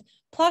 5,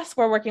 plus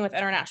we're working with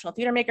international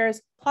theater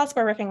makers, plus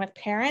we're working with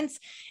parents.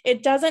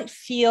 It doesn't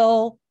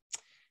feel,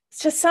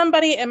 to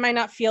somebody, it might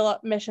not feel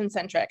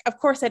mission-centric. Of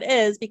course it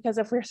is, because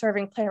if we're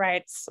serving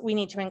playwrights, we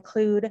need to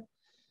include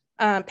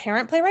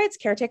parent playwrights,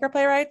 caretaker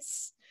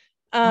playwrights,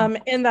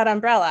 in that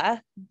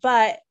umbrella,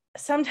 but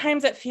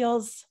sometimes it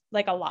feels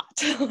like a lot.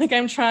 Like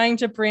I'm trying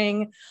to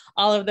bring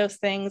all of those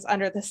things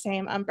under the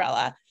same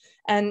umbrella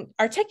and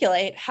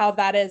articulate how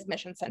that is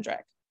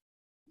mission-centric.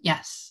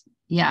 Yes.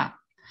 Yeah.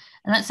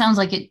 And that sounds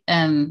like it.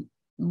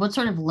 What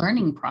sort of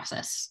learning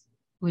process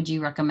would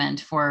you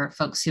recommend for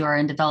folks who are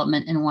in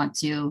development and want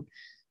to,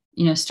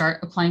 start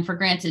applying for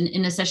grants?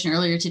 In a session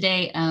earlier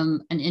today,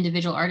 an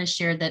individual artist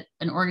shared that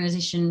an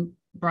organization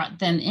brought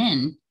them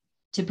in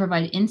to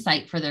provide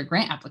insight for their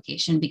grant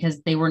application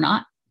because they were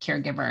not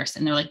caregivers.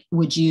 And they're like,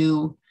 would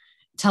you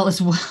tell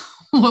us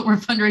what we're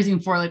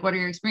fundraising for? Like, what are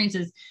your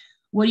experiences?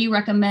 What do you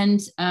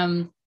recommend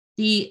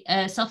the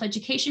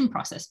self-education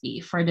process be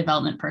for a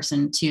development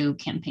person to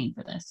campaign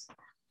for this?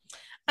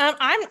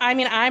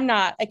 I'm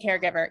not a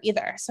caregiver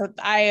either. So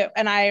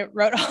I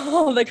wrote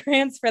all the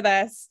grants for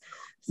this.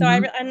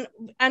 So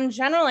in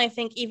general, I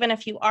think even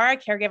if you are a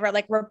caregiver,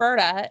 like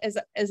Roberta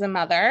is a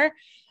mother,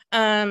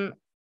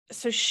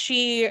 so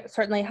she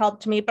certainly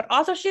helped me, but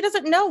also she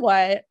doesn't know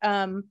what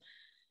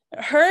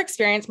her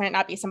experience might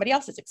not be somebody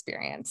else's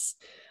experience.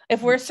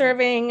 If we're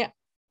serving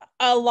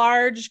a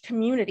large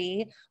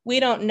community,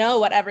 we don't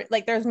know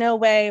there's no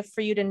way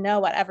for you to know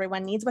what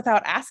everyone needs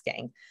without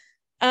asking.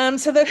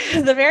 So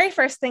the very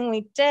first thing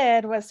we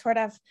did was sort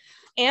of,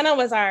 Anna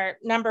was our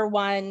number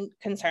one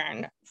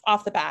concern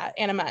off the bat,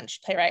 Anna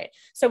Munch, playwright.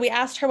 So we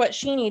asked her what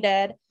she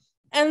needed.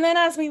 And then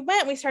as we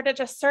went, we started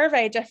to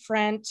survey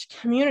different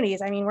communities.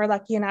 I mean, we're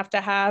lucky enough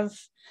to have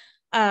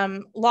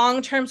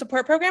long-term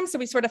support programs. So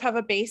we sort of have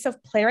a base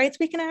of playwrights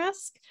we can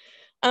ask.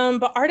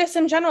 But artists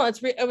in general,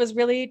 it was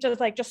really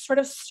just sort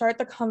of start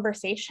the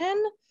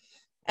conversation.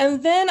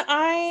 And then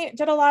I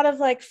did a lot of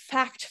like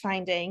fact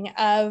finding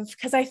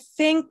because I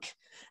think,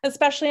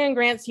 especially in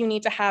grants, you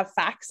need to have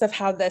facts of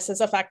how this is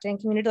affecting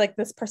community, like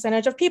this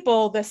percentage of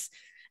people, this.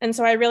 And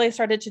so I really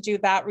started to do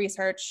that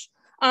research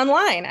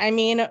online. I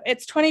mean,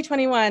 it's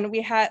 2021.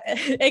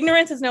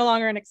 Ignorance is no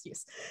longer an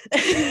excuse.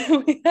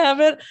 We have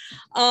it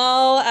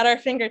all at our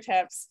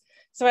fingertips.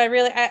 So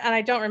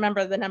I don't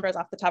remember the numbers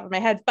off the top of my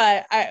head,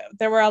 but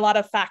there were a lot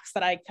of facts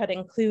that I could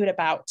include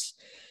about,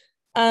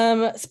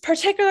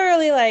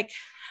 particularly like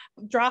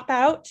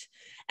dropout,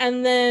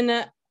 and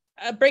then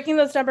breaking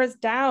those numbers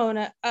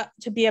down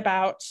to be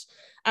about,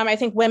 I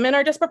think women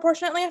are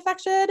disproportionately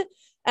affected.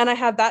 And I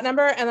had that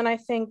number. And then I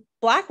think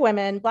Black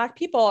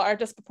people are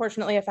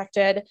disproportionately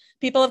affected,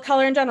 people of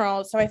color in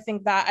general. So I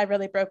think that I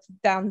really broke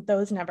down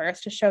those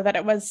numbers to show that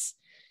it was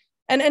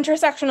an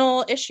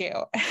intersectional issue,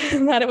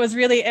 and that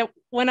it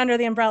went under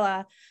the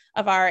umbrella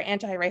of our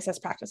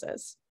anti-racist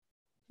practices.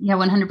 Yeah,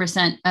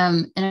 100%.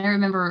 And I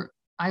remember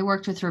I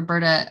worked with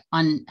Roberta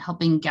on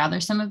helping gather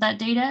some of that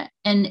data.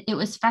 And it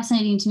was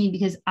fascinating to me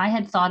because I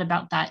had thought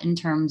about that in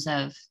terms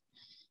of,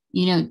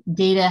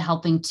 data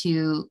helping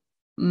to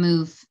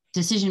move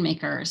decision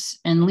makers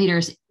and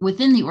leaders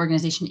within the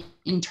organization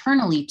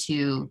internally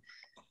to,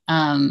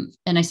 and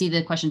I see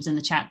the questions in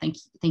the chat.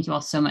 Thank you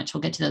all so much.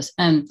 We'll get to those.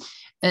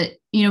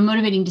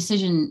 Motivating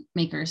decision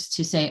makers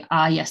to say,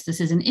 yes,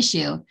 this is an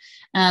issue.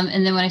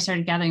 And then when I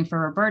started gathering for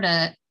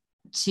Roberta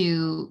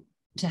to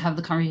have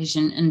the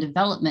conversation and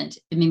development,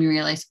 it made me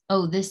realize,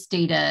 this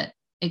data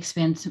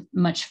expands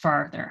much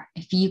farther.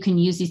 If you can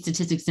use these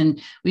statistics,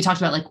 and we talked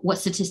about like what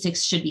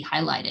statistics should be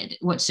highlighted,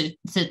 what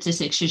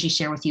statistics should she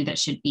share with you that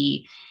should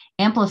be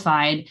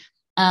amplified.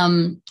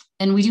 And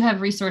we do have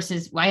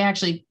resources. I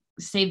actually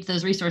saved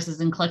those resources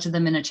and collected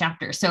them in a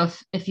chapter. So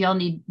if y'all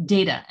need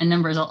data and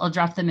numbers, I'll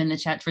drop them in the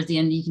chat towards the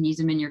end. You can use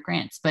them in your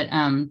grants. But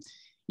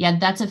yeah,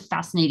 that's a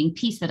fascinating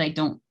piece that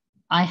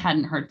I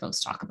hadn't heard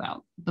folks talk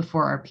about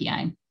before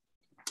RPI.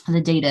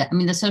 The data, I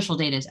mean, the social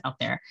data is out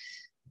there.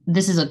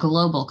 This is a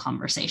global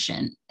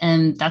conversation.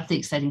 And that's the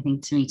exciting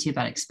thing to me too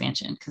about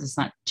expansion, because it's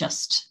not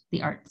just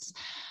the arts.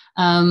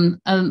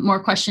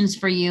 More questions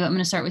for you. I'm going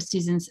to start with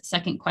Susan's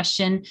second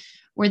question.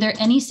 Were there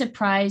any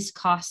surprise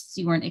costs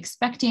you weren't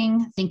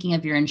expecting, thinking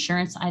of your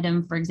insurance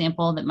item, for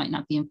example, that might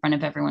not be in front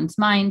of everyone's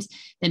mind,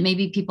 that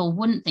maybe people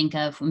wouldn't think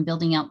of when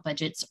building out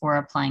budgets or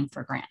applying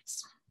for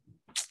grants?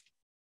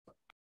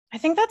 I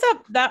think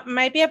that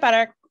might be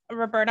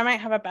Roberta might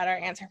have a better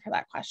answer for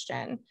that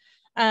question,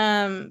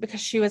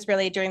 because she was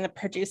really doing the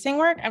producing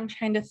work. I'm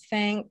trying to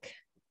think.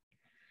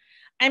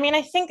 I mean,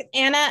 I think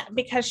Anna,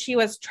 because she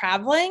was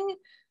traveling,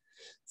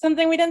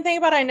 something we didn't think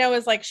about, I know,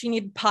 is like she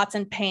needed pots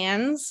and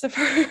pans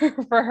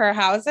for her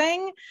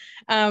housing,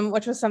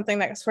 which was something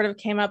that sort of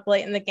came up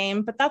late in the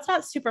game, but that's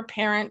not super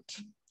parent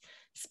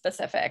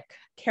specific,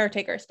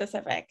 caretaker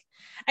specific.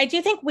 I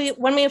do think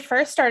when we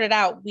first started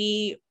out,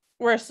 we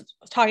were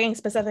talking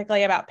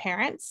specifically about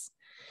parents.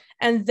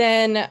 And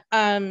then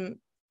an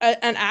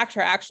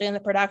actor actually in the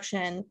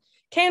production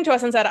came to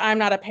us and said, I'm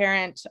not a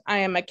parent, I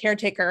am a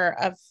caretaker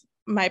of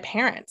my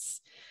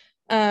parents.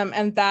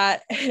 And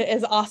that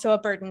is also a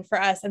burden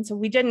for us. And so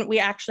we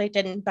actually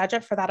didn't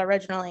budget for that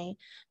originally,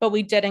 but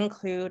we did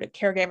include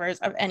caregivers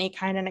of any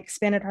kind and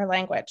expanded our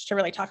language to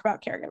really talk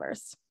about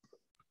caregivers.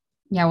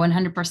 Yeah,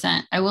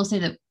 100%. I will say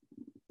that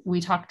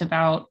we talked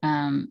about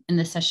in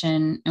this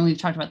session, and we've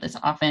talked about this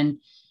often,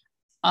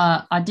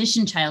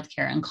 audition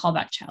childcare and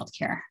callback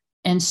childcare,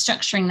 and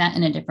structuring that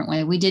in a different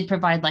way. We did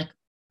provide like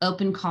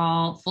open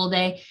call, full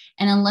day.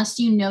 And unless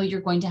you know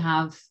you're going to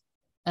have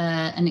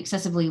an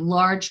excessively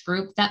large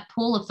group, that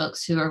pool of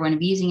folks who are going to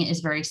be using it is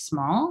very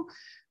small,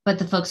 but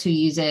the folks who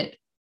use it,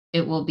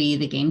 it will be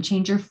the game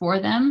changer for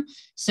them.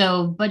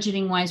 So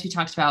budgeting wise, we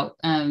talked about,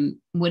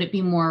 would it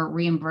be more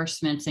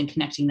reimbursements and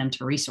connecting them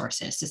to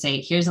resources to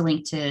say, here's a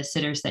link to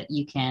sitters that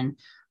you can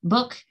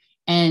book,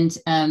 and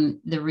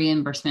the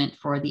reimbursement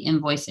for the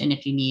invoice, and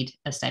if you need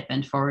a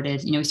stipend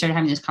forwarded. We started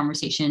having those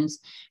conversations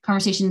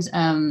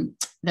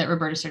that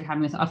Roberta started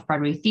having with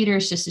off-Broadway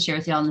theaters, just to share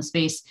with y'all in the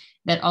space,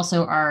 that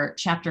also our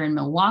chapter in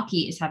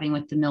Milwaukee is having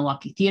with the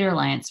Milwaukee Theater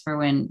Alliance for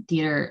when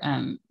theater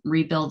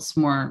rebuilds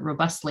more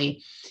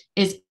robustly,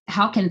 is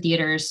how can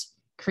theaters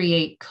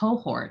create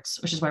cohorts,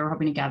 which is why we're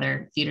hoping to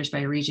gather theaters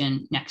by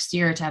region next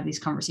year to have these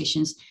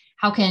conversations.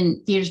 How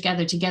can theaters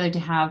gather together to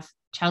have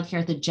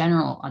childcare at the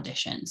general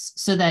auditions,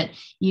 so that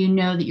you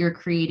know that you're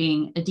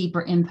creating a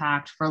deeper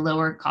impact for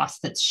lower costs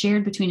that's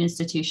shared between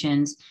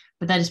institutions,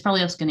 but that is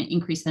probably also going to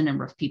increase the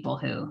number of people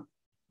who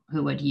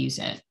would use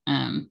it,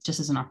 just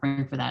as an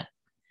offering for that.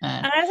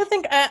 And I also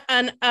think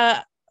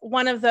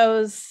one of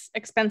those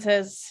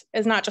expenses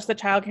is not just the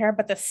childcare,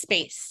 but the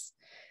space.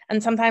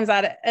 And sometimes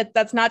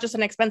that's not just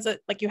an expense,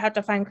 like you have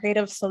to find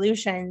creative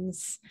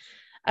solutions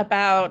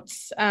about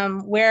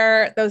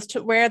where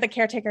the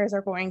caretakers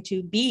are going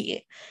to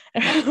be,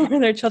 where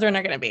their children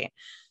are going to be.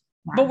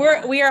 Wow.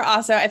 But we are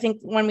also, I think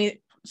when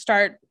we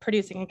start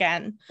producing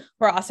again,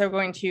 we're also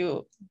going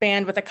to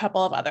band with a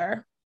couple of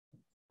other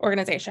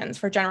organizations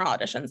for general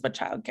auditions with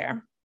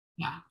childcare.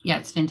 Yeah,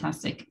 it's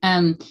fantastic.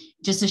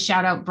 Just a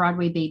shout out,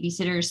 Broadway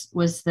Babysitters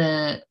was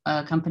the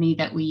company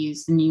that we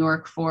used in New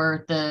York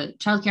for the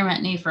childcare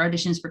matinee for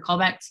auditions for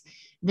callbacks.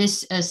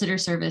 This sitter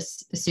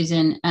service,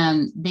 Susan,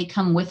 they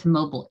come with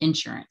mobile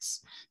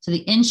insurance. So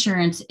the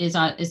insurance is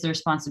the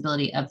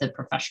responsibility of the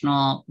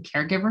professional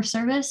caregiver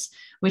service,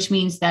 which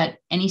means that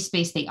any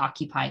space they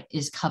occupy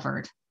is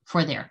covered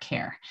for their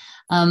care.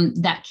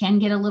 That can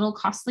get a little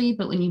costly,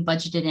 but when you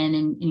budget it in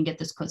and you get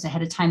those quotes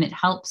ahead of time, it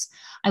helps.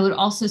 I would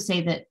also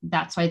say that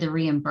that's why the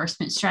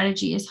reimbursement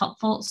strategy is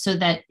helpful, so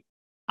that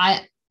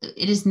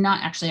it is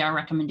not actually our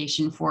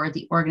recommendation for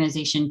the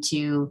organization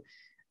to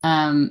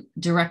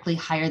directly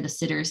hire the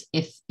sitters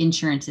if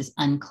insurance is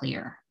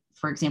unclear.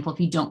 For example, if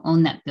you don't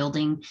own that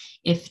building,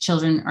 if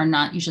children are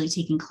not usually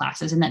taking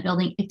classes in that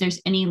building, if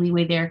there's any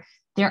leeway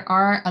there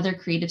are other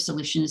creative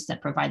solutions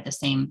that provide the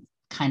same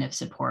kind of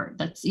support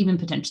that's even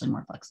potentially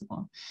more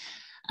flexible.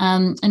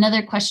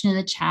 Another question in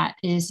the chat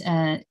is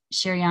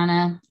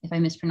Shariana, if I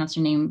mispronounce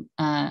your name,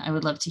 I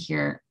would love to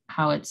hear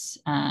how it's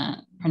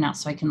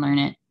pronounced so I can learn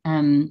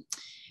it.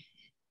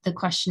 The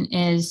question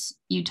is,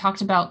 you talked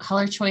about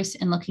color choice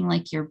and looking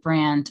like your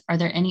brand. Are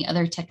there any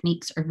other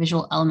techniques or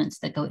visual elements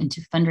that go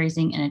into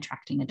fundraising and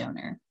attracting a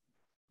donor?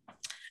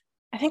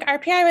 I think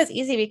RPI was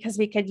easy because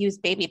we could use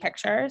baby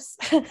pictures.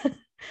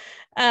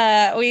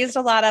 We used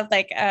a lot of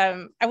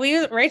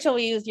Rachel,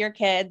 we used your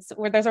kids,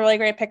 where there's a really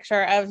great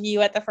picture of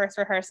you at the first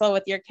rehearsal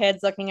with your kids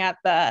looking at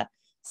the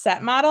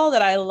set model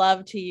that I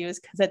love to use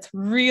because it's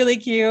really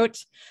cute.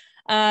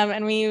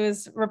 And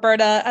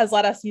Roberta has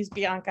let us use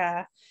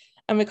Bianca,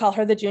 and we call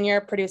her the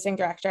junior producing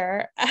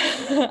director.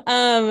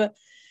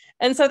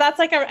 And so that's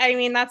like,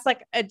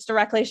 it's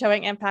directly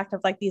showing impact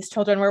of like these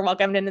children were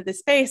welcomed into this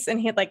space, and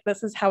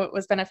this is how it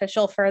was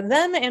beneficial for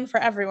them and for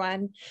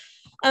everyone.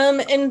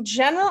 In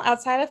general,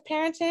 outside of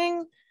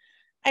parenting,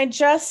 I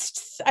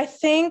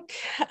think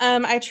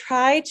I'm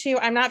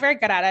not very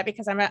good at it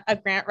because I'm a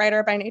grant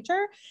writer by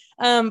nature,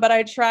 but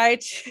I try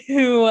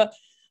to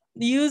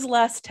use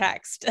less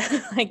text.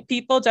 Like,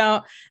 people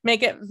don't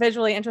make it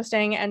visually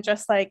interesting, and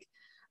just like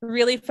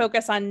really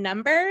focus on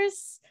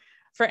numbers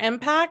for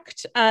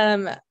impact,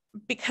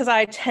 because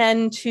I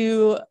tend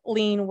to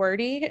lean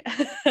wordy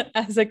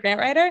as a grant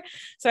writer.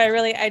 So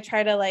I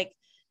try to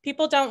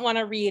people don't want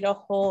to read a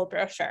whole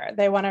brochure.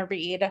 They want to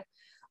read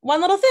one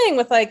little thing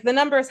with like the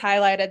numbers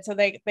highlighted so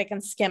they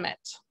can skim it.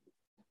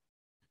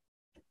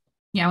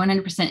 Yeah,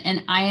 100%.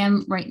 And I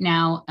am right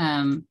now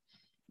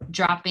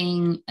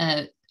dropping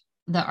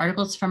the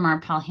articles from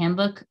our PAAL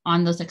handbook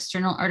on those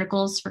external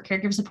articles for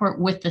caregiver support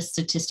with the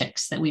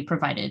statistics that we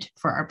provided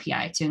for our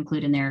PI to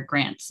include in their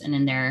grants and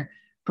in their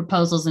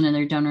proposals and in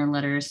their donor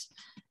letters.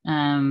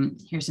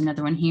 Here's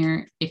another one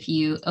here. If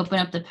you open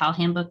up the PAAL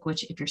handbook,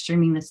 which if you're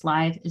streaming this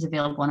live is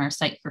available on our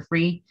site for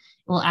free,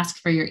 it will ask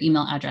for your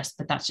email address,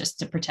 but that's just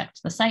to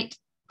protect the site.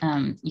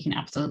 You can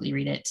absolutely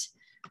read it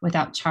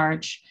without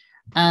charge.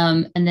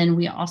 And then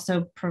we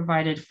also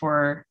provided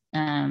for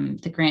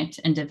the grant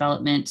and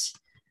development,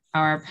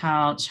 our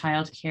PAAL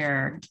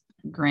childcare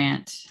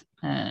grant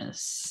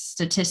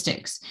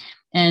statistics.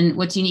 And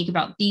what's unique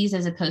about these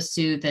as opposed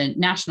to the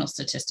national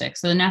statistics.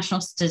 So the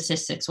national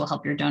statistics will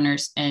help your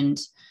donors and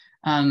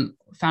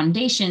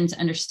foundations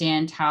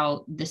understand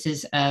how this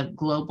is a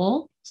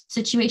global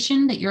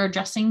situation that you're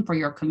addressing for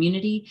your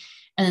community.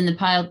 And then the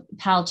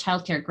PAAL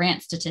childcare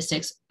grant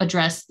statistics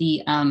address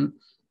the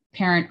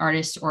parent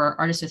artist or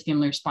artists with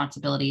family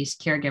responsibilities,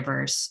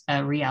 caregivers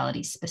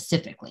reality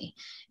specifically,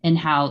 and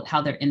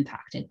how they're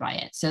impacted by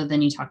it. So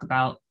then you talk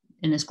about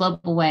in this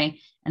global way,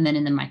 and then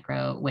in the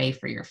micro way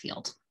for your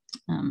field.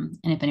 And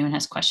if anyone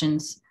has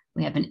questions,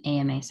 we have an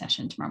AMA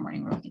session tomorrow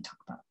morning where we can talk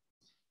about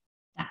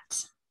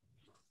that.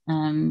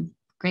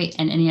 Great.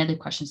 And any other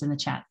questions in the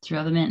chat,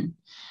 throw them in.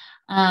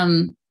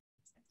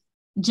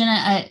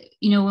 Jenna,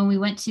 when we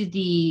went to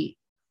the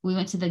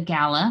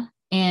gala,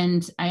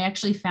 and I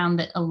actually found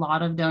that a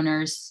lot of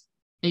donors,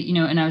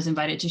 and I was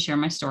invited to share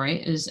my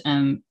story. It was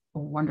a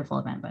wonderful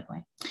event, by the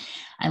way.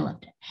 I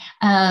loved it.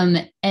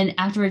 And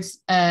afterwards,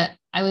 I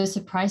was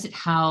surprised at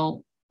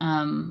how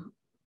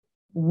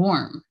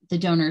warm the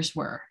donors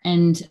were.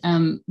 And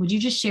would you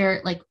just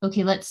share,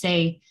 okay, let's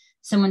say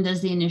someone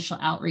does the initial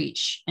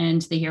outreach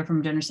and they hear from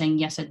a donor saying,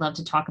 yes, I'd love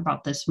to talk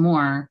about this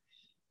more.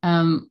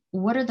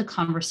 What are the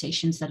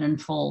conversations that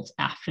unfold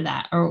after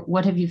that? Or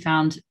what have you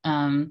found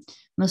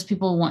most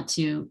people want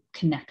to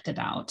connect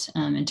about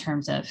in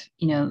terms of,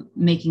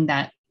 making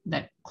that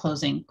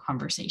closing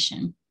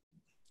conversation?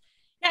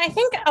 Yeah, I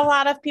think a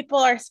lot of people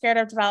are scared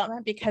of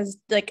development because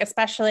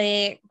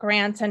especially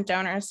grants and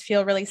donors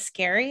feel really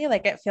scary.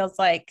 It feels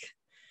like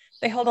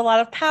they hold a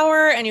lot of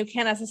power and you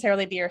can't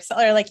necessarily be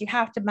yourself, or you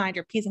have to mind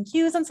your P's and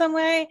Q's in some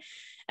way.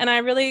 And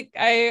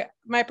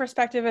my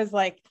perspective is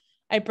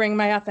I bring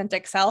my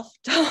authentic self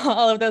to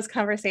all of those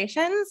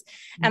conversations.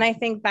 Mm-hmm. And I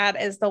think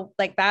that is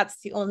that's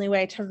the only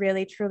way to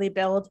really, truly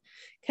build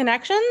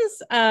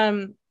connections.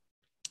 Even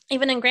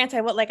in grants,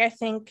 I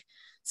think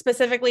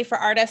specifically for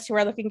artists who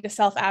are looking to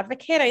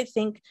self-advocate, I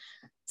think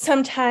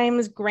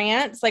sometimes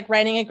grants,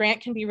 writing a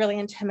grant can be really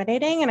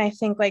intimidating. And I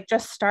think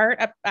just start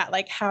at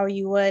how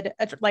you would,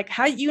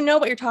 how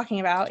what you're talking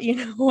about,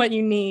 what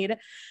you need.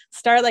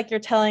 Start you're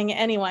telling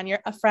anyone, you're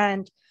a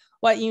friend,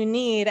 what you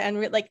need,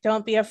 and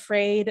don't be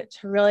afraid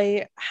to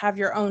really have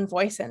your own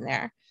voice in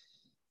there.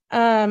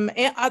 And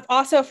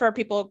also for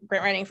people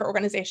grant writing for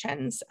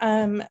organizations,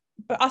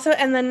 but also,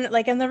 and then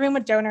in the room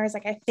with donors,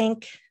 I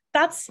think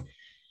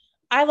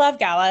I love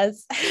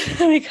galas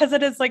because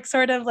it is it's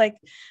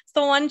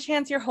the one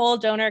chance your whole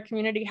donor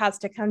community has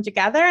to come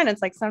together. And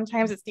it's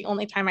sometimes it's the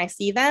only time I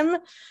see them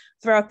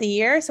throughout the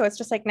year. So it's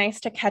just nice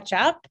to catch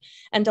up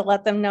and to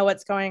let them know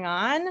what's going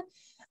on.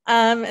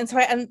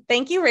 And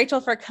thank you, Rachel,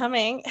 for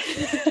coming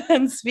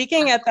and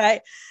speaking at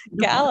that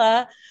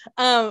gala.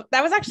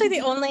 That was actually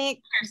the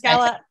only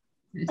gala.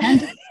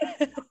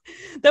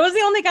 That was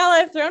the only gala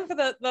I've thrown for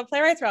the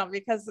Playwrights Realm,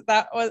 because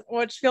that was,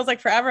 which feels like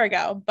forever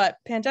ago, but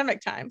pandemic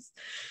times.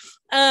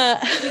 But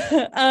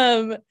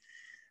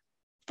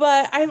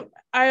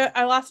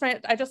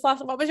I just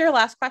lost, what was your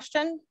last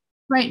question?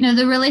 Right. No,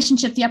 the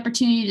relationship, the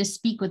opportunity to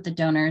speak with the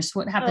donors,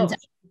 what happens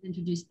after you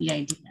introduce the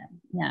idea?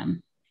 Yeah.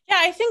 Yeah,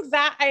 I think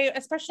that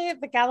especially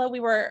at the gala, we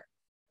were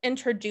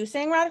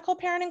introducing Radical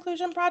Parent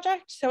Inclusion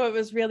Project. So it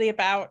was really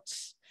about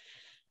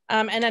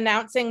and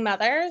announcing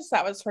mothers.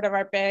 That was sort of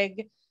our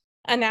big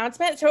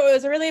announcement. So it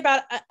was really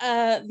about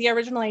the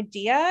original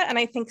idea. And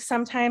I think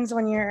sometimes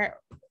when you're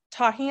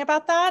talking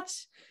about that,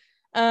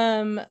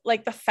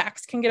 the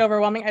facts can get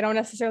overwhelming. I don't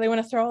necessarily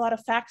want to throw a lot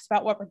of facts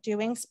about what we're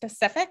doing,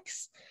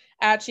 specifics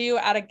at you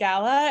at a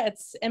gala.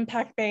 It's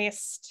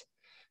impact-based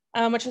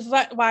which is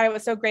why it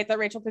was so great that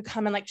Rachel could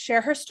come and like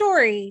share her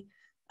story.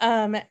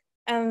 And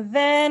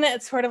then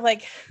it's sort of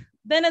like,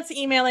 then it's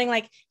emailing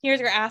like, here's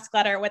your ask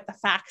letter with the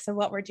facts of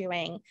what we're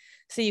doing.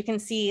 So you can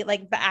see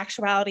like the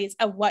actualities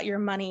of what your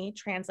money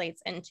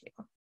translates into.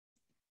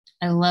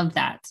 I love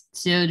that.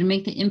 So to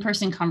make the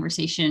in-person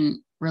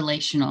conversation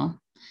relational,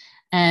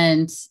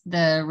 and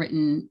the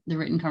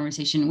written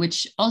conversation,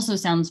 which also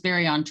sounds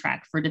very on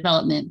track for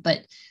development,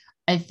 but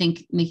I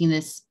think making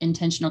this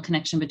intentional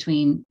connection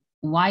between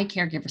why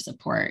caregiver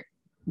support,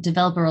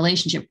 develop a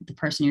relationship with the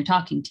person you're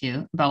talking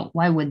to about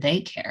why would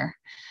they care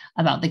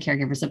about the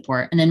caregiver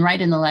support, and then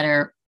write in the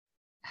letter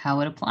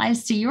how it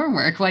applies to your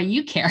work, why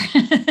you care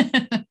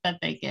that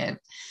they give.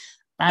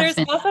 There's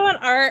also an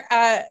art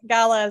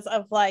galas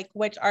of like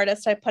which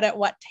artist I put at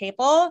what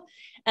table.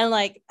 And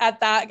like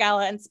at that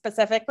gala and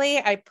specifically,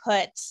 I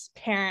put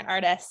parent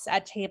artists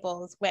at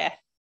tables with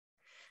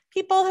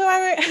people who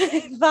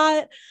I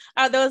thought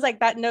are those like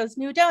those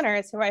new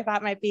donors who I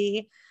thought might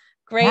be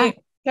great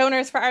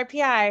donors for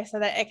RPI, so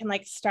that it can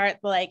like start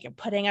like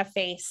putting a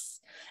face.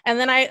 And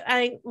then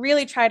I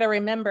really try to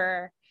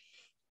remember,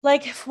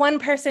 like if one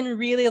person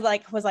really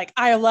like was like,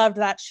 I loved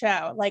that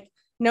show, like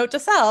note to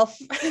self,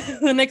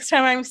 the next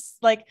time I'm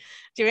like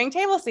doing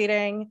table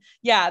seating,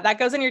 that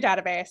goes in your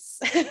database.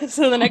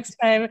 So the next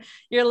time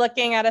you're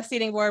looking at a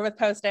seating board with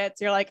Post-its,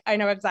 you're like, I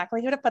know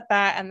exactly who to put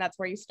that. And that's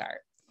where you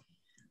start.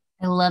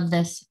 I love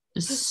this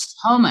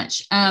so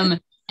much. And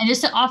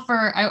just to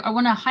offer, I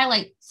want to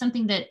highlight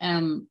something that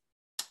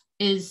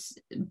is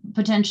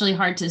potentially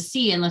hard to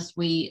see unless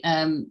we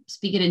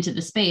speak it into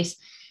the space,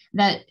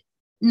 that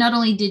not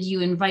only did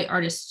you invite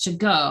artists to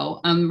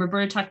go,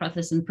 Roberta talked about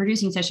this in the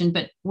producing session,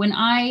 but when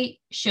I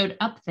showed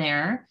up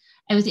there,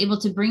 I was able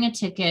to bring a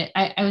ticket.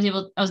 I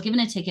was given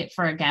a ticket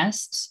for a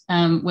guest,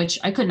 which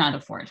I could not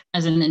afford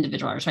as an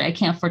individual artist, right? I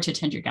can't afford to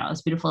attend your gala,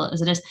 as beautiful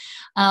as it is.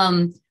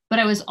 But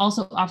I was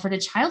also offered a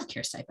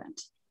childcare stipend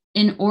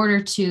in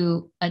order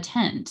to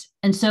attend.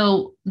 And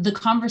so the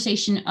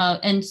conversation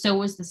and so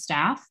was the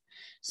staff.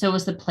 So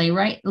was the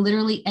playwright,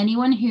 literally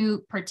anyone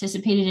who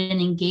participated and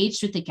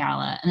engaged with the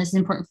gala. And this is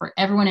important for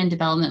everyone in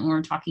development when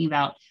we're talking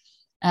about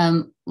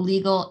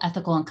legal,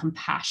 ethical, and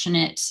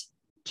compassionate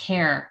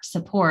care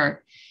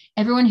support.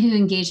 Everyone who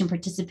engaged and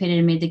participated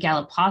and made the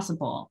gala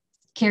possible,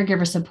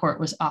 caregiver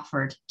support was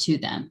offered to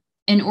them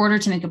in order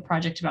to make a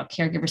project about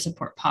caregiver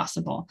support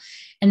possible.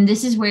 And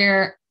this is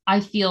where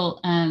I feel,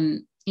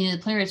 in the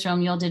Playwrights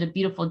Realm, you all did a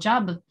beautiful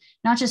job of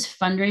not just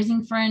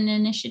fundraising for an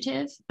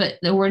initiative, but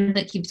the word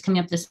that keeps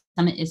coming up this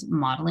summit is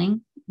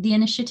modeling the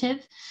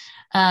initiative,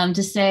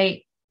 to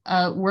say,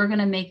 we're going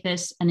to make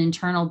this an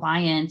internal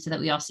buy-in so that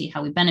we all see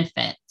how we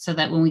benefit, so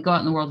that when we go out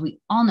in the world, we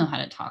all know how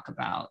to talk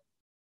about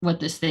what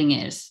this thing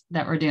is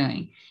that we're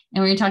doing.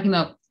 And when you're talking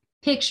about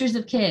pictures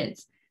of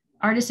kids,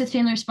 artists with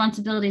family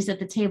responsibilities at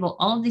the table,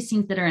 all of these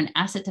things that are an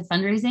asset to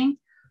fundraising,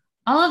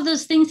 all of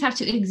those things have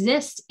to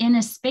exist in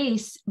a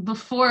space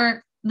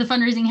before the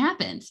fundraising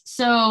happens.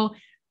 So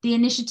the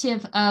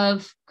initiative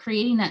of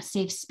creating that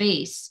safe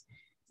space,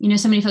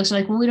 so many folks are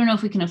like, well, we don't know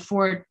if we can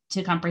afford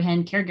to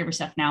comprehend caregiver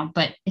stuff now,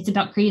 but it's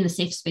about creating the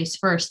safe space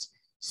first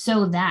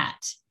so that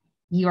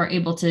you are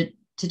able to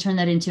turn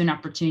that into an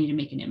opportunity to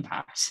make an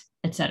impact,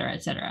 et cetera,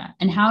 et cetera.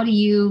 And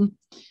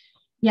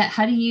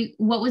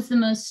what was the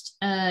most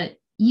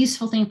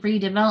useful thing for you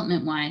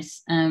development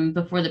wise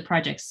before the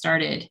project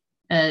started?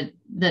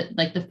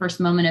 The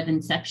first moment of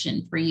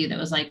inception for you that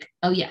was like,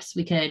 oh yes,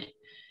 we could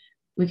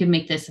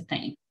make this a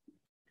thing.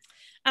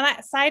 And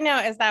that side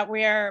note is that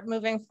we're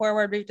moving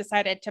forward. We've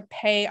decided to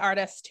pay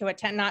artists to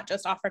attend, not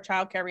just offer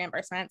childcare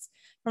reimbursements.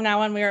 From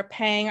now on, we are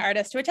paying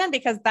artists to attend,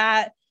 because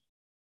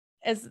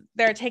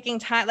they're taking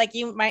time. Like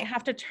you might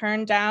have to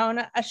turn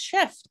down a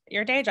shift,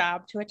 your day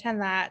job, to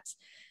attend that.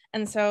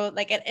 And so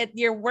like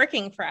you're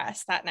working for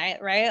us that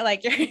night, right?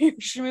 Like you're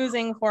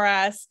schmoozing for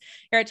us.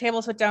 You're at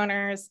tables with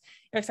donors.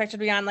 You're expected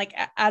to be on, like,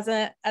 as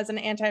an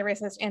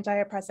anti-racist,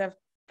 anti-oppressive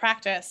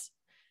practice,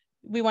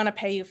 we want to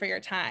pay you for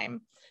your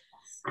time.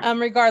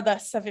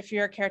 Regardless of if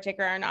you're a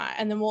caretaker or not.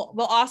 And then we'll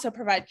also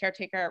provide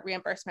caretaker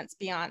reimbursements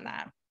beyond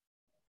that.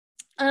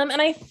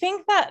 And I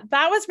think that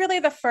was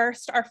really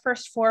our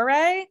first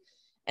foray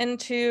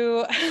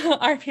into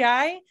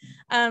RPI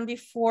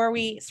before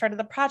we started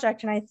the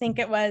project. And I think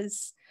it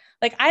was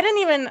like,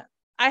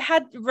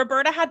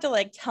 Roberta had to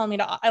like tell me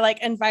I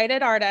like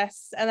invited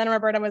artists, and then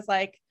Roberta was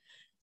like,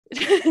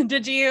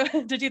 did you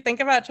think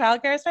about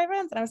childcare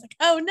stipends? And I was like,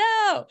 oh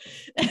no.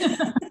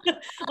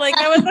 Like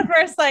that was the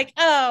first like,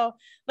 oh,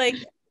 like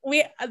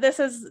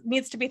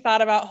needs to be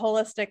thought about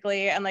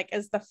holistically, and like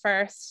is the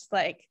first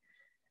like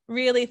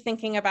really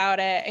thinking about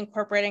it,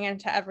 incorporating it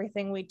into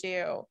everything we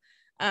do,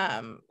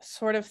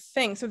 sort of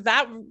thing. So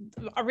that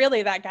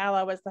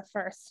gala was the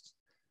first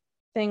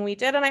thing we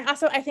did. And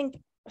I think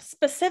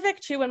specific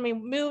to when we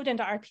moved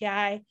into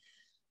RPI,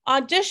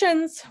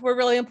 auditions were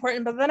really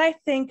important, but then I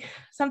think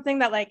something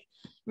that like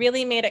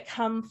really made it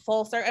come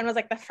full circle and was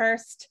like the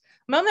first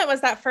moment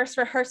was that first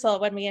rehearsal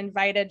when we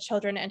invited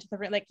children into the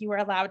room, like you were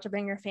allowed to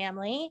bring your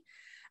family,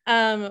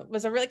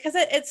 was a really, because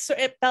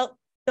it felt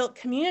built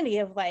community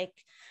of like,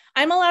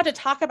 I'm allowed to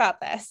talk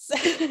about this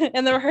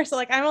in the rehearsal.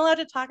 Like, I'm allowed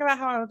to talk about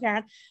how I'm a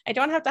parent. I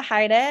don't have to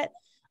hide it.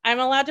 I'm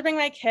allowed to bring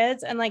my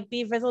kids and like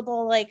be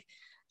visible, like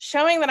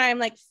showing that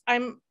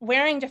I'm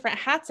wearing different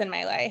hats in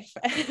my life.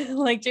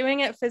 Like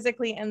doing it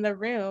physically in the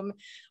room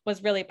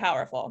was really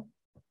powerful.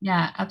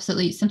 Yeah,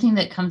 absolutely. Something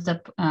that comes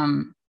up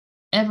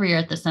every year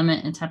at the summit,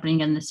 and it's happening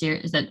again this year,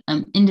 is that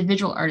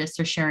individual artists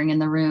are sharing in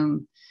the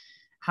room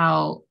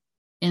how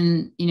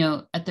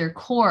at their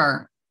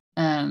core,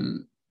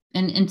 and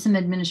some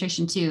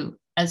administration too,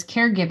 as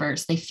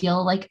caregivers, they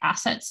feel like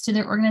assets to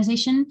their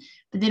organization,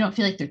 but they don't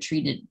feel like they're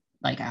treated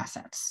like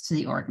assets to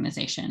the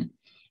organization.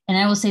 And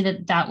I will say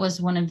that that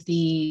was one of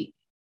the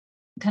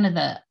kind of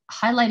the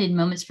highlighted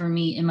moments for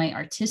me in my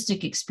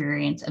artistic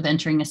experience of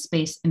entering a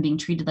space and being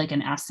treated like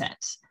an asset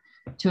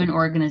to an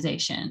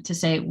organization, to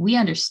say, we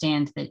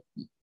understand that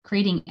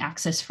creating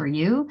access for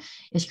you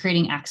is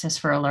creating access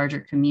for a larger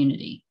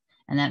community,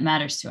 and that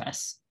matters to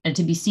us. And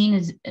to be seen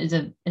as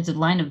a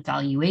line of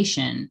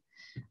valuation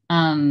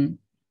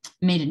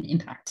made an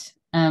impact.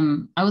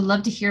 I would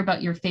love to hear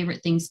about your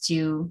favorite things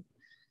to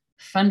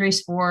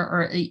fundraise for,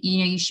 or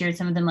you shared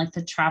some of them, like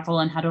the travel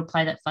and how to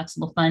apply that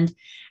flexible fund.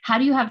 How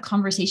do you have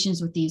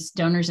conversations with these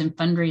donors and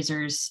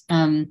fundraisers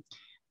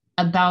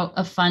about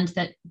a fund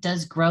that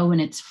does grow in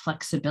its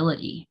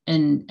flexibility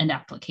and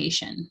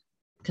application?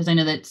 Because I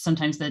know that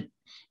sometimes that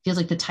feels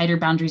like the tighter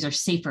boundaries are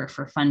safer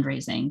for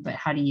fundraising, but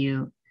how do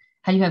you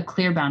have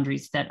clear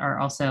boundaries that are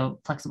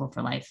also flexible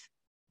for life?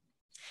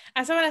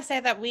 I also want to say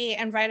that we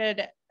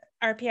invited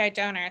RPI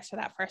donors to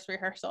that first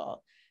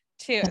rehearsal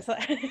too, so,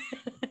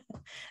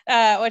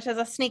 which is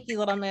a sneaky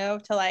little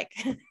move to like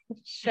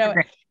show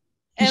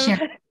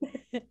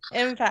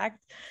impact.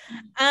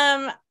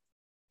 I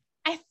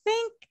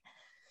think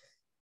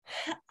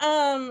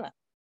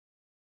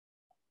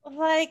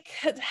like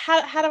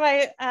how do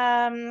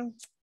I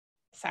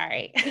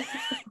sorry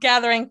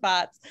gathering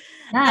thoughts.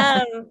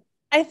 Yeah.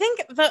 I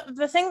think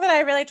the thing that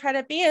I really try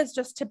to be is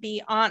just to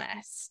be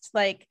honest.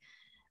 Like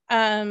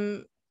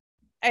I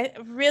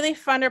really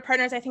funder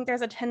partners, I think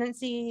there's a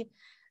tendency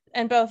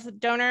in both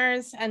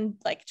donors and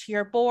like to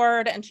your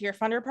board and to your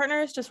funder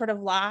partners to sort of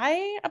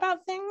lie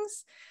about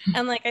things.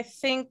 And like, I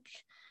think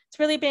it's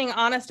really being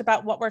honest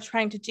about what we're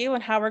trying to do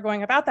and how we're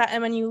going about that.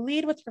 And when you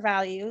lead with your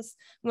values,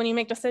 when you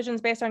make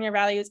decisions based on your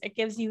values, it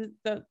gives you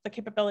the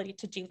capability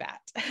to do that,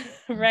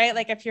 right?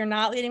 Like if you're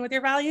not leading with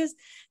your values,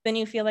 then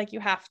you feel like you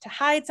have to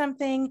hide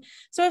something.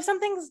 So if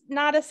something's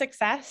not a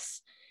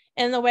success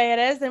in the way it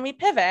is, then we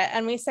pivot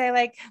and we say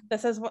like,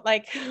 this is what,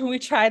 like, we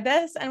tried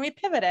this and we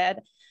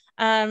pivoted.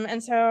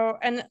 And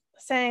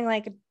saying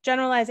like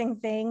generalizing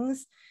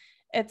things,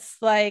 it's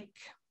like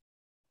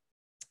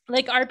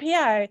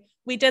RPI,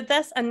 we did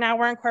this and now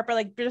we're in corporate,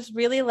 like just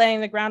really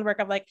laying the groundwork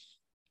of like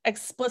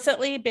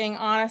explicitly being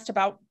honest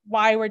about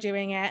why we're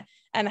doing it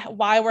and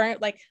why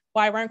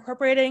we're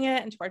incorporating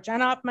it into our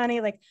gen op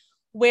money, like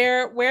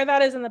where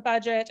that is in the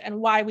budget and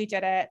why we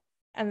did it.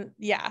 And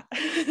yeah.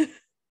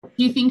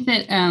 Do you think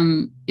that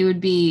it would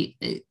be,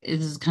 this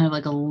is kind of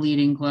like a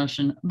leading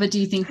question, but do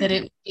you think that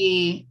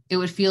it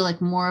would feel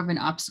like more of an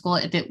obstacle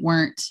if it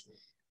weren't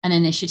an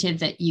initiative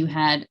that you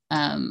had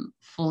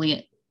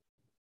fully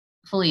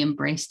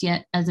embraced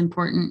yet as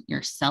important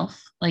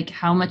yourself? Like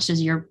how much does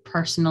your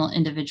personal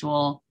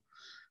individual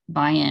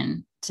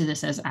buy-in to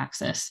this as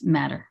access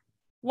matter?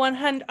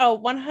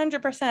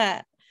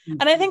 100%.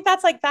 And I think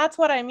that's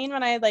what I mean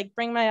when I like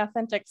bring my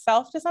authentic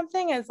self to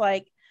something, is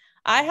like,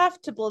 I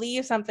have to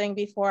believe something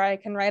before I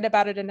can write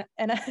about it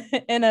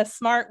in a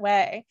smart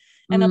way,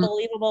 in a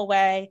believable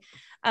way.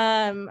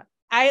 And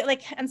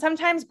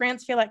sometimes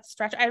grants feel like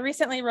stretch. I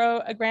recently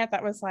wrote a grant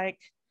that was like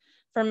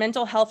for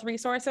mental health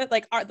resources,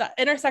 like the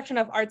intersection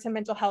of arts and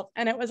mental health.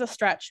 And it was a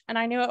stretch, and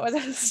I knew it was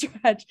a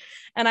stretch,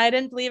 and I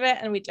didn't believe it,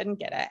 and we didn't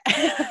get it.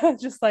 I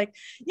was just like,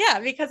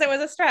 yeah, because it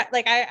was a stretch.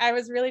 Like I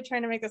was really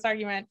trying to make this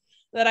argument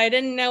that I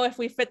didn't know if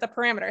we fit the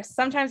parameters.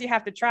 Sometimes you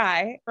have to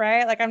try,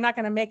 right? Like I'm not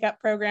going to make up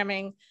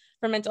programming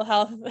for mental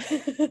health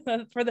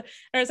for the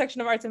intersection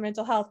of arts and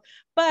mental health,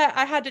 but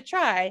I had to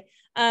try.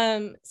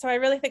 So I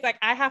really think like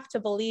I have to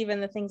believe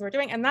in the things we're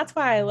doing. And that's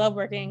why I love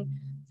working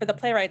for the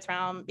playwrights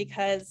realm,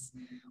 because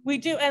we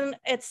do, and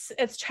it's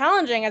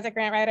challenging as a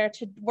grant writer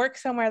to work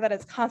somewhere that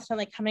is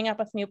constantly coming up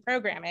with new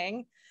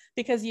programming,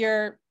 because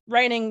you're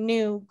writing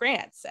new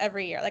grants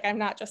every year. Like I'm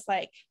not just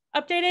like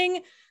updating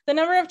the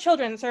number of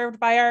children served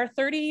by our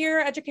 30-year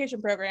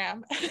education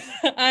program.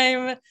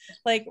 I'm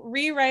like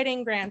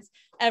rewriting grants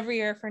every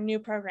year for new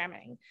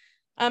programming.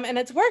 And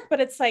it's work,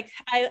 but it's like,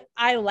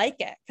 I like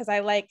it because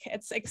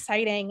it's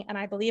exciting and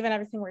I believe in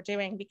everything we're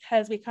doing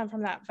because we come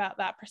from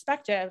that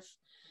perspective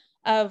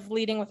of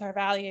leading with our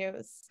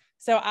values.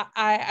 So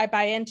I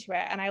buy into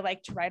it and I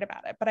like to write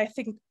about it, but I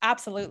think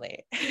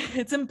absolutely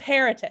it's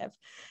imperative.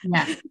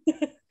 Yeah.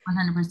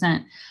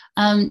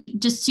 100%.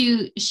 Just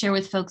to share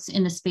with folks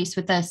in the space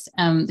with us,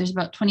 there's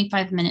about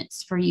 25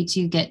 minutes for you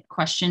to get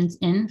questions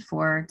in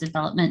for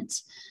development.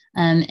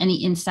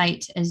 Any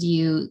insight as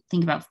you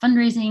think about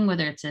fundraising,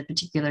 whether it's a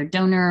particular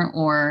donor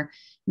or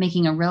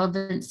making a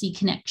relevancy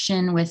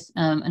connection with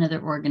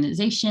another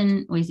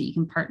organization, ways that you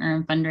can partner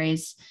and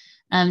fundraise.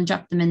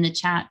 Drop them in the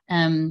chat.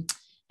 And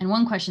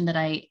one question that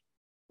I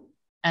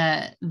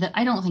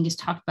don't think is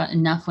talked about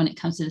enough when it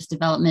comes to this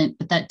development,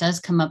 but that does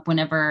come up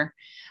whenever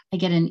I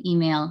get an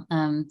email.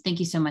 Thank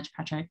you so much,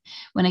 Patrick.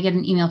 When I get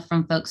an email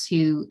from folks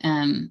who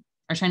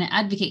are trying to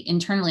advocate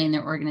internally in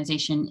their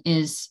organization,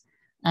 is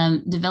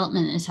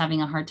development is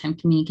having a hard time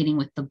communicating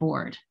with the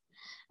board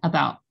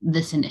about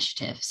this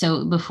initiative.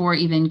 So before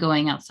even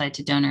going outside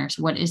to donors,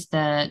 what is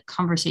the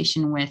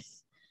conversation with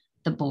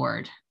the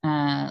board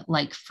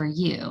like for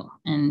you,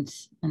 and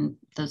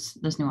those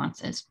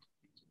nuances?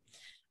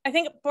 I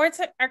think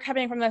boards are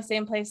coming from the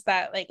same place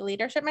that like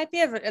leadership might be.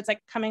 It's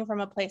like coming from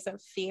a place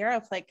of fear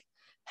of like,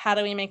 how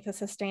do we make this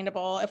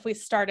sustainable? If we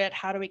start it,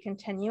 how do we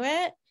continue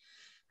it?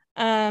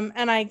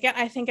 And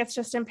I think it's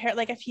just impaired.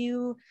 Like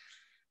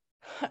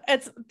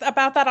it's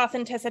about that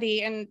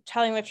authenticity and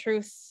telling the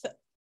truth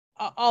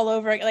all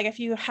over. Like if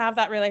you have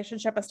that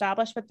relationship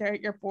established with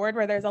your board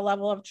where there's a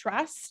level of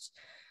trust,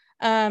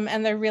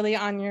 and they're really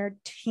on your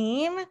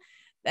team,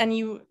 and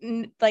you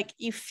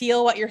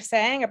feel what you're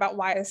saying about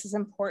why this is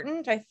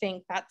important, I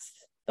think that's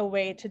the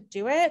way to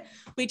do it.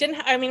 We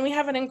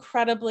have an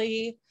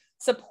incredibly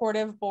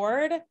supportive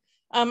board.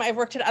 I've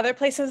worked at other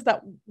places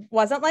that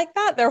wasn't like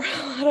that. There were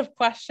a lot of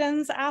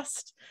questions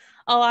asked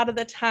a lot of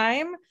the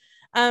time.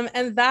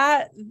 And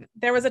that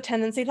there was a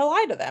tendency to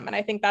lie to them. And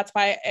I think that's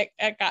why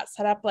it got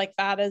set up like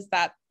that, is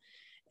that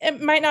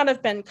it might not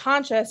have been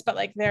conscious, but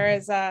like there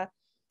is a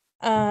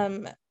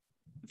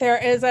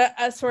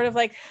sort of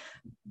like,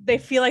 they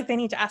feel like they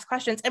need to ask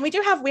questions. And we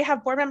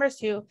have board members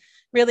who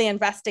really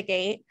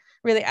investigate,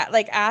 really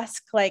like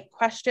ask like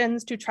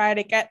questions to try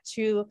to get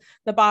to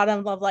the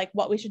bottom of like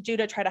what we should do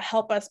to try to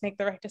help us make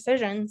the right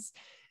decisions.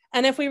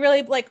 And if we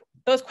really like,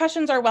 those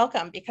questions are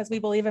welcome because we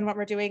believe in what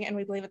we're doing and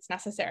we believe it's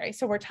necessary.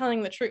 So we're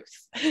telling the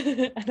truth.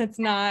 And it's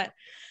not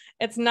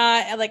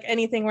like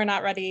anything, we're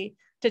not ready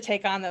to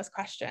take on those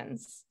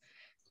questions.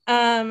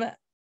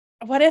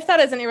 What if that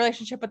isn't your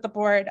relationship with the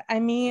board? I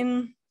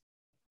mean,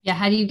 yeah,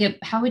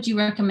 how would you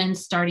recommend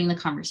starting the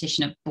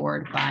conversation of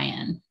board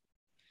buy-in?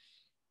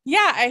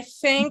 Yeah, I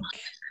think.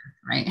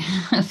 Right.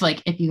 It's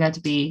like, if you had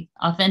to be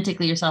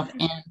authentically yourself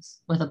and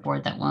with a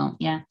board that won't.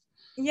 Yeah.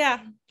 Yeah.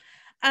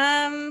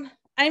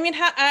 I mean,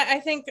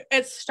 I think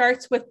it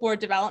starts with board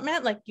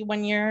development. Like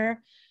when you're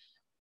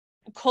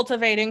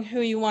cultivating who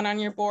you want on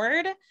your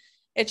board,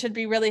 it should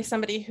be really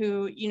somebody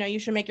who, you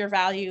should make your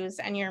values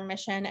and your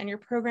mission and your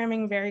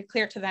programming very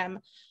clear to them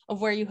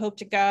of where you hope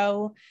to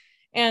go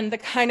and the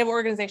kind of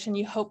organization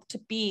you hope to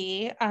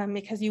be,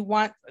 because you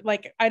want,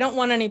 like, I don't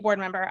want any board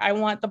member. I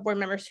want the board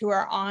members who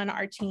are on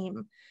our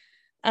team.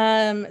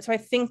 So I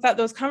think that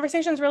those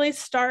conversations really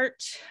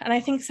start, and I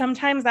think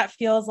sometimes that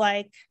feels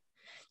like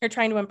you're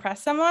trying to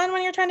impress someone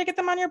when you're trying to get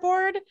them on your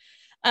board.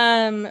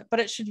 But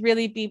it should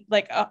really be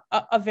like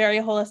a very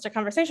holistic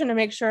conversation to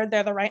make sure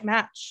they're the right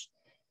match.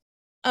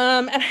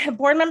 And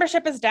board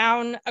membership is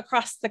down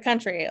across the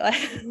country.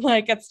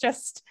 Like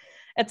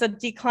it's a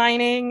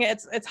declining,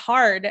 it's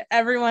hard.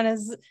 Everyone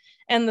is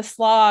in the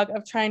slog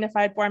of trying to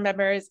find board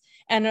members,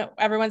 and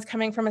everyone's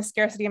coming from a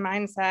scarcity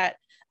mindset.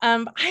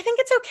 I think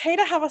it's okay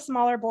to have a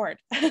smaller board.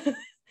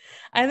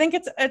 I think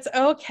it's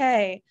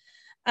okay.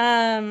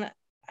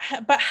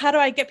 But how do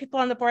I get people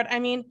on the board? I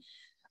mean,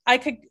 I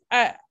think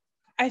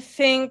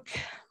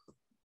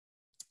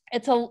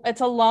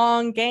it's a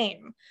long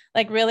game.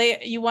 Like really,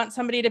 you want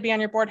somebody to be on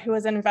your board who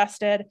is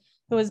invested,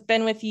 who has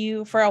been with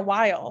you for a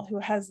while, who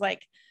has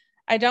like,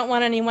 I don't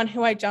want anyone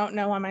who I don't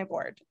know on my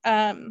board.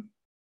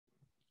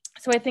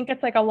 So I think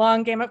it's like a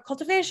long game of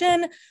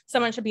cultivation.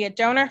 Someone should be a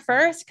donor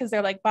first because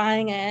they're like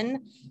buying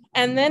in.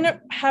 And then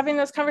having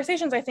those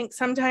conversations, I think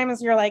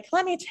sometimes you're like,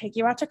 let me take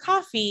you out to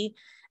coffee.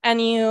 And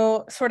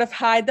you sort of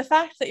hide the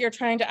fact that you're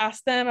trying to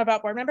ask them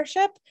about board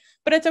membership.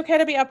 But it's okay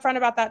to be upfront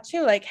about that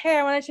too. Like, hey,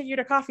 I want to take you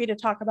to coffee to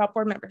talk about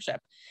board membership.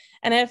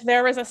 And if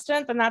they're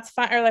resistant, then that's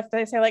fine. Or if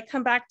they say like,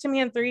 come back to me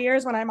in 3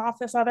 years when I'm off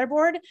this other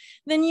board,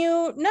 then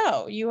you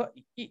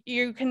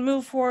can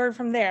move forward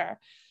from there.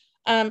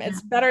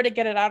 It's better to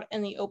get it out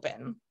in the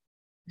open.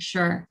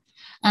 Sure.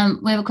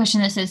 We have a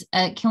question that says,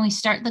 can we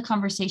start the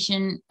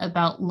conversation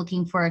about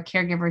looking for a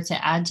caregiver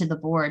to add to the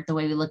board the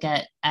way we look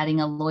at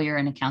adding a lawyer,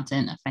 an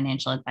accountant, a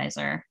financial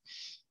advisor,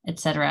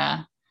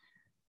 etc.?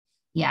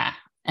 Yeah.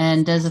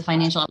 And does a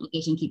financial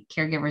obligation keep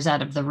caregivers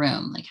out of the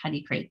room? Like, how do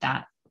you create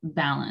that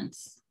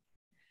balance?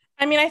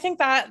 I mean, I think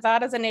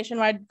that is a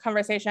nationwide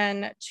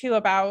conversation too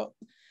about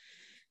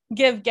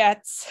give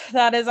gets.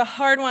 That is a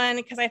hard one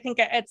because I think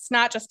it's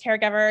not just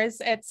caregivers,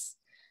 it's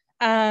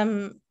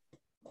a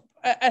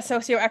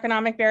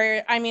socioeconomic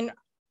barrier. I mean,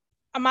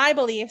 my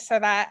beliefs are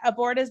that a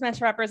board is meant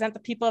to represent the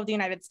people of the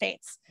United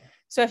States.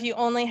 So if you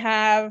only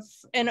have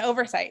an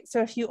oversight,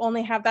 so if you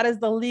only have, that is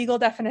the legal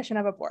definition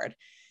of a board.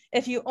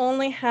 If you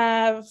only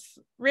have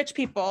rich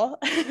people,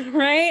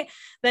 right,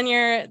 then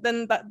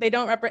they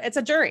don't represent, it's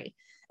a jury.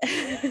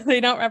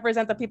 They don't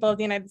represent the people of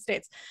the United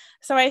States.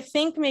 So I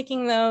think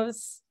making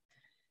those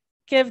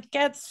give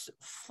get's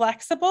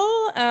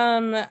flexible.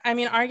 I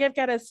mean, our give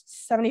get is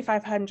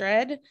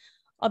 7,500.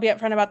 I'll be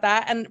upfront about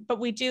that. But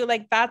we do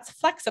like, that's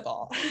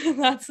flexible.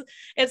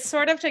 It's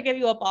sort of to give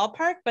you a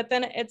ballpark, but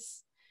then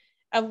it's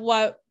of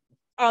what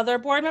other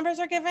board members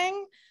are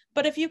giving.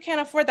 But if you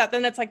can't afford that,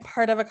 then it's like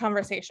part of a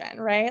conversation,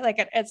 right? Like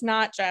it's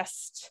not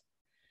just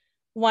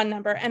one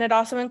number. And it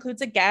also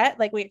includes a get,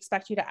 like we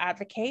expect you to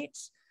advocate.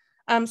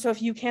 So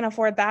if you can't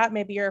afford that,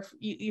 maybe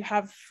you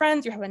have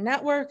friends, you have a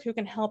network who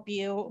can help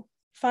you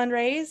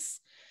fundraise.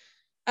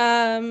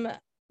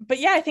 But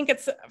yeah, I think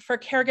it's for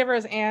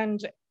caregivers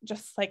and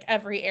just like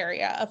every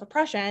area of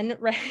oppression,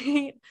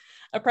 right?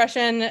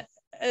 Oppression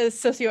is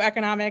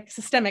socioeconomic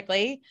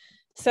systemically.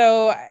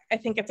 So I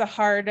think it's a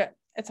hard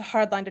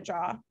line to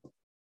draw.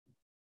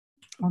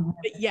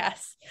 But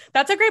yes,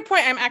 that's a great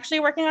point. I'm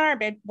actually working on our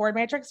board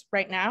matrix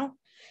right now.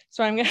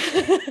 So I'm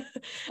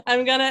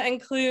gonna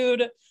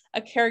include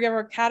a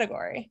caregiver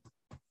category.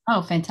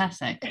 Oh,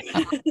 fantastic.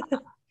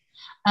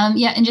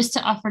 Yeah, and just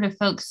to offer to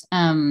folks,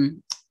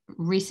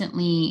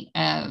 recently,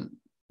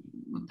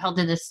 PAAL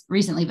did this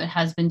recently, but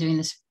has been doing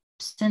this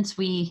since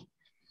a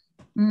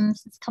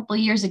couple of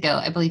years ago,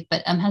 I believe,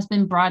 but has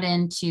been brought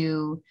in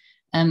to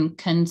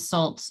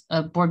consult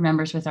board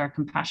members with our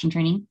compassion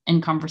training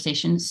and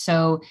conversations.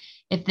 So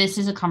if this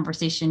is a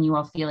conversation you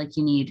all feel like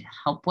you need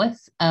help with,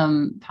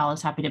 PAAL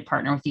is happy to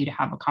partner with you to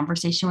have a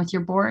conversation with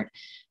your board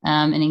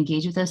and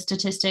engage with those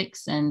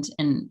statistics and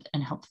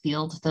help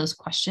field those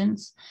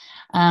questions.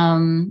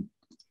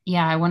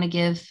 Yeah, I want to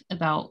give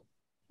about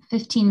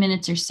 15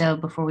 minutes or so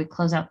before we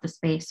close out the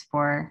space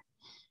for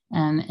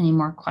any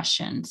more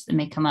questions that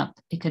may come up.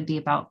 It could be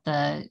about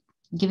the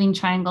giving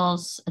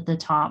triangles at the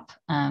top,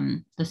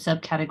 the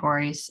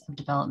subcategories of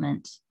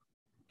development.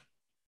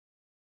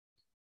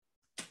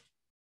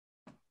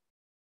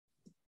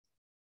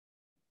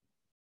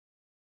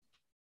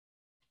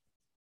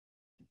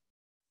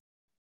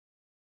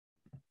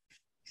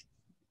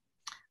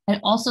 I'd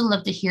also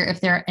love to hear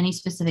if there are any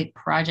specific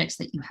projects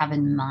that you have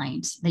in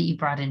mind that you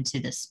brought into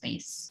this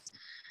space.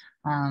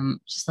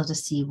 Just love to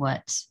see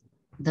what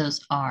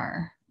those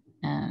are,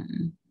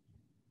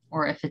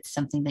 or if it's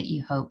something that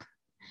you hope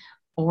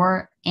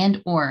or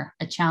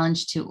a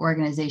challenge to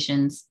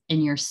organizations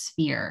in your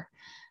sphere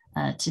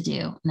to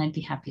do. And I'd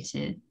be happy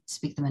to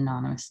speak them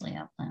anonymously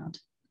out loud.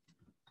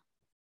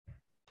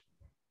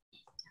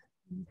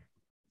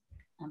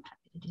 I'm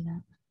happy to do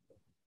that.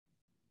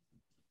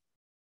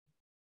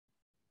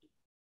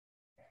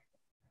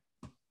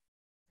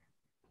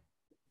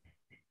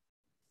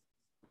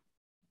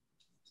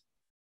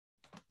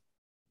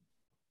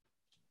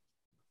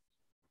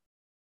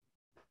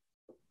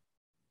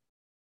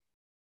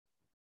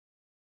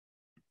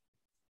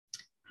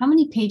 How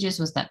many pages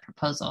was that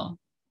proposal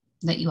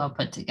that you all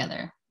put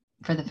together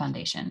for the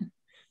foundation?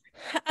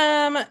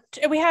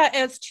 It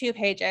was 2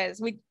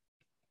 pages.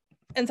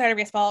 Inside of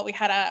baseball, we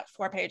had a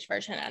 4-page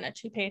version and a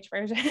 2-page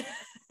version.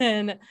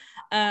 And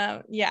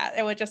yeah,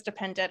 it would just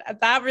depended.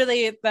 That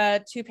really,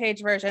 the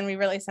 2-page version, we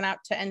really sent out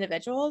to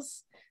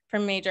individuals for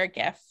major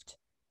gift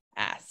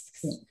asks.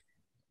 Yeah.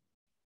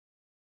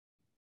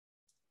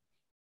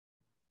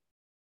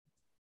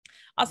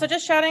 Also,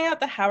 just shouting out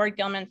the Howard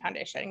Gilman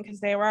Foundation,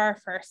 because they were our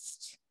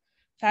first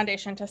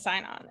foundation to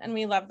sign on, and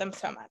we love them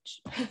so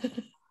much.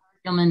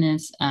 Gilman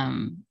is,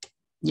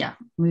 yeah,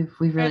 we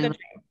really love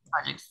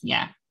projects.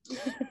 Yeah,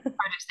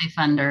 projects they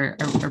fund are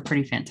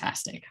pretty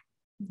fantastic.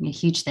 A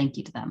huge thank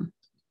you to them,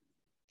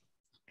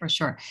 for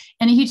sure,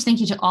 and a huge thank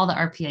you to all the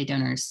RPA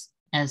donors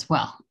as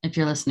well. If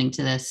you're listening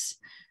to this,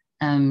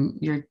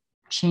 you're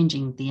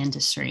changing the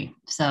industry,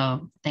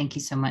 so thank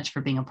you so much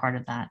for being a part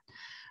of that.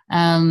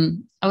 I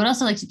would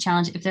also like to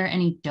challenge, if there are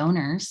any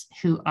donors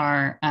who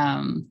are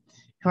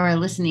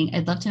listening,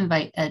 I'd love to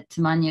invite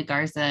Tamanya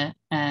Garza.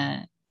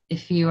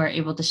 If you are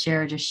able to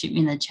share, just shoot me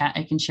in the chat.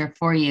 I can share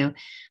for you.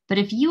 But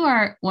if you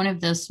are one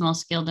of those small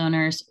scale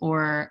donors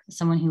or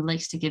someone who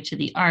likes to give to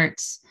the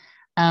arts,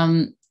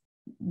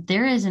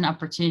 there is an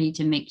opportunity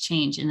to make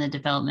change in the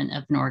development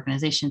of an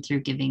organization through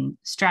giving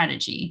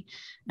strategy.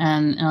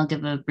 And I'll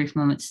give a brief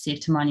moment to see if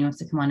Tamanya wants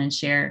to come on and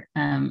share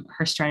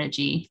her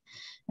strategy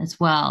as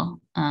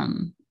well.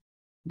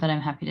 But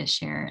I'm happy to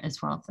share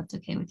as well, if that's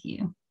okay with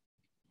you.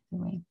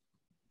 Anyway.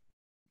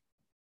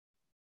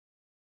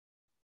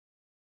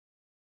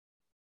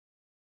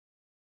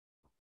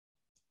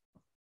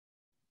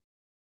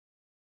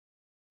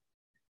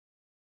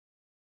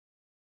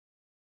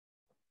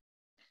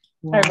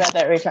 Sorry about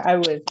that, Rachel. I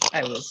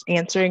was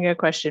answering a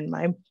question.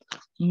 My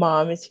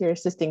mom is here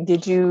assisting.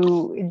 Did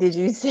you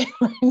say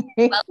my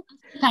name? Well,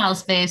 PAAL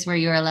space where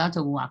you're allowed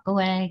to walk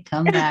away,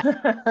 come back,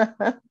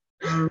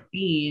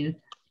 breathe.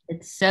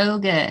 It's so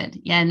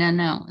good. Yeah,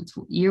 no.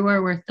 You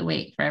are worth the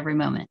wait for every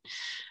moment.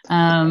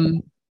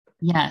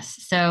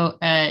 Yes. So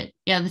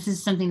yeah, this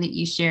is something that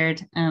you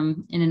shared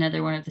in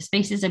another one of the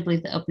spaces, I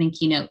believe the opening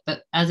keynote,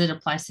 but as it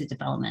applies to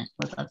development,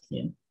 would love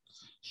to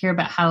hear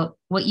about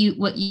what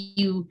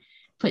you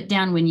put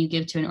down when you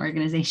give to an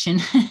organization.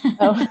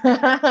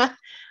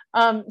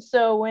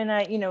 So when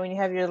when you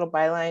have your little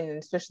byline, and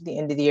especially the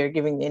end of the year,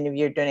 giving the end of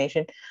year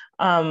donation,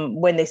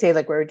 when they say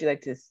like, where would you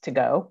like this to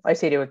go? I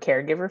say to a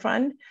caregiver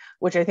fund,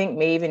 which I think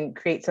may even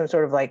create some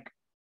sort of like,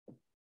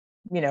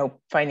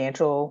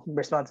 financial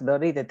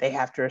responsibility that they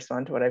have to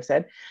respond to what I've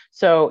said.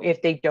 So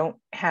if they don't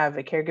have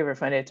a caregiver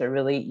fund, it's a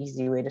really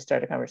easy way to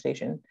start a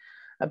conversation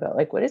about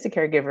like, what is a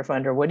caregiver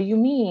fund, or what do you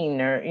mean?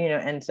 Or,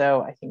 and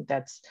so I think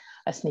that's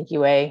a sneaky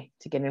way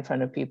to get in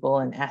front of people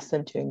and ask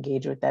them to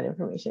engage with that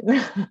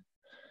information.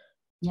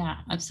 Yeah,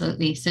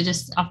 absolutely. So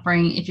just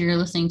offering, if you're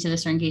listening to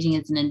this or engaging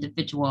as an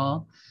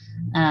individual,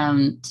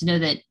 to know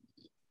that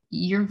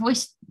your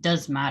voice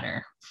does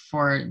matter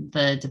for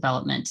the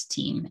development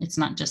team. It's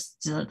not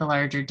just the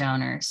larger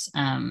donors.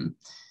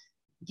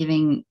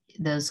 Giving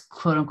those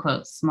quote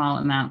unquote small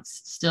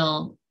amounts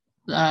still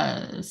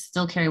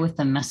carry with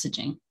them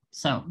messaging.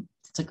 So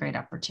it's a great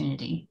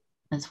opportunity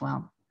as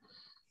well.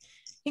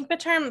 I think the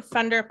term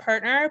funder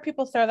partner,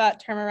 people throw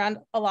that term around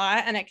a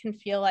lot, and it can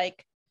feel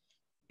like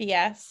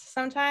BS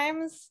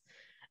sometimes.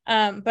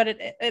 But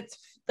it's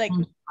like,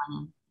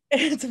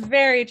 it's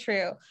very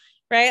true,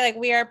 right? Like,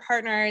 we are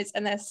partners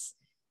in this,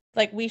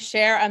 like, we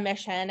share a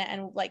mission,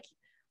 and like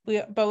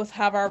we both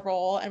have our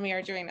role, and we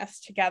are doing this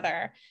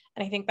together.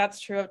 And I think that's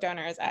true of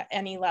donors at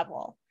any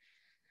level.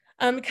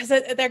 Because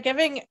they're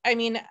giving,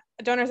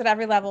 donors at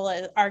every level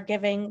are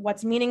giving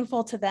what's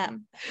meaningful to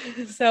them.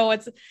 So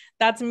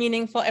that's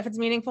meaningful. If it's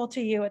meaningful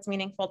to you, it's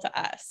meaningful to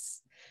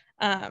us.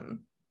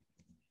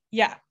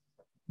 Yeah,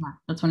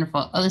 that's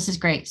wonderful. Oh, this is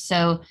great.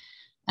 So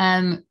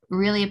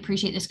really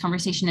appreciate this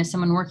conversation as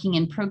someone working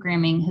in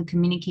programming who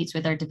communicates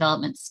with our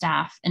development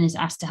staff and is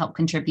asked to help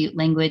contribute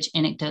language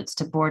anecdotes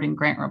to board and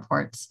grant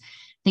reports,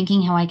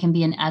 thinking how I can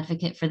be an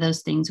advocate for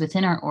those things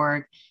within our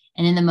org.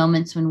 And in the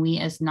moments when we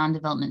as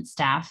non-development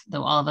staff,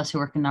 though all of us who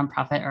work in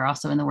nonprofit are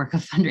also in the work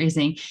of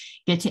fundraising,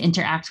 get to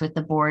interact with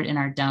the board and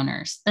our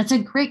donors. That's a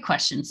great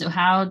question. So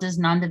how does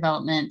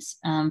non-development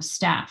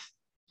staff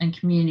and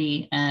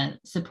community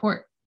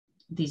support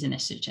these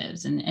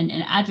initiatives and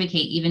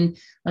advocate, even,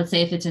 let's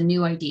say, if it's a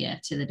new idea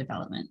to the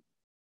development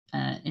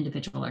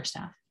individual or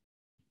staff?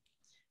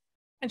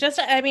 And just,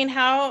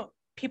 how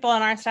people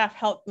on our staff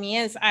help me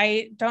is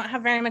I don't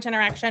have very much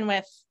interaction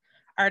with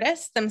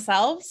artists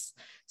themselves.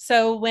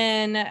 So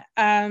when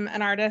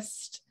an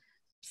artist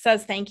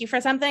says thank you for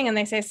something and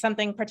they say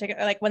something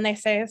particular, like when they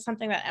say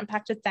something that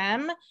impacted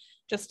them,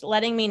 just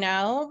letting me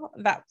know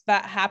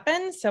that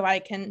happened so I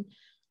can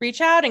reach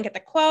out and get the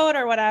quote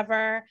or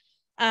whatever.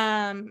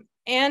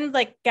 And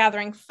like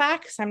gathering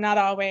facts. I'm not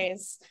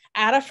always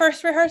at a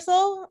first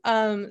rehearsal.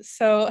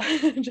 So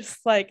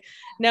just like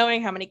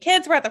knowing how many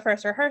kids were at the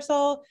first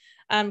rehearsal,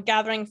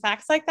 gathering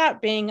facts like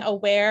that, being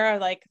aware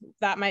like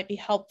that might be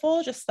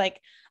helpful, just like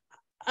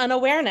an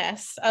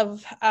awareness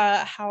of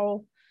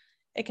how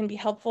it can be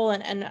helpful.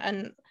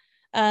 And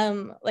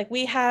like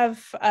we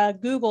have a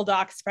Google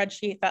Doc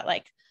spreadsheet that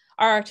like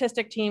our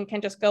artistic team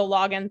can just go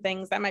log in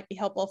things that might be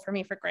helpful for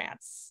me for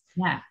grants.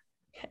 Yeah.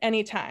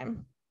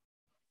 Anytime.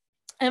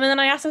 And then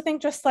I also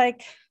think just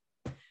like,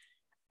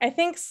 I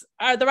think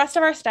the rest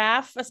of our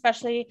staff,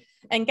 especially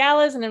in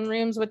galas and in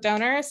rooms with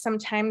donors,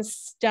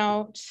 sometimes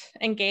don't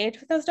engage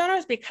with those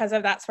donors because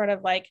of that sort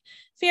of like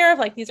fear of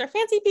like, these are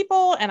fancy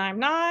people and I'm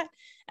not.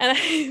 And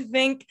I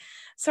think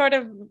sort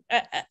of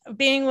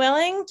being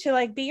willing to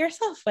like be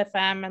yourself with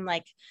them and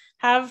like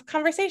have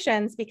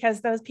conversations, because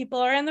those people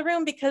are in the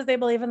room because they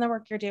believe in the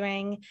work you're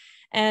doing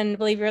and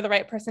believe you're the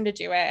right person to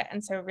do it.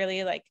 And so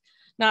really like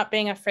not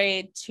being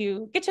afraid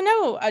to get to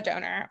know a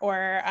donor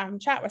or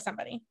chat with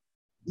somebody.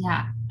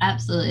 Yeah,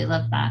 absolutely.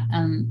 Love that.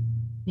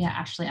 Yeah,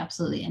 Ashley,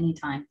 absolutely.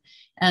 Anytime.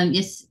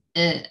 Yes.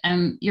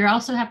 You're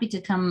also happy to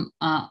come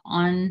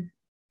on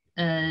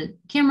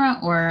camera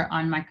or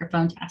on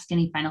microphone to ask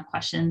any final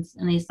questions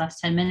in these last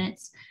 10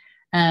 minutes.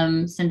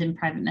 Send in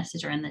private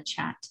message or in the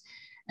chat.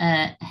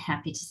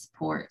 Happy to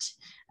support.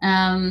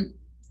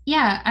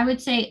 Yeah, I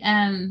would say,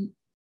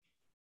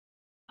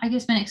 I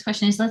guess my next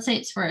question is, let's say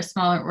it's for a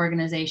smaller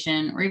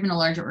organization or even a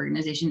larger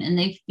organization, and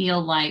they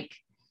feel like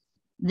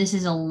this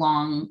is a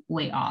long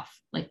way off,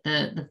 like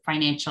the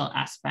financial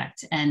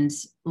aspect and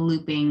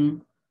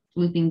looping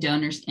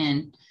donors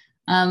in.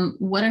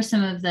 What are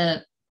some of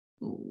the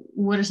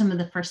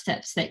first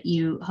steps that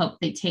you hope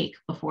they take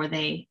before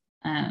they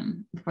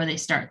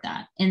start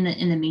that in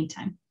the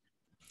meantime?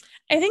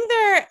 I think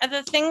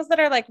the things that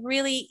are like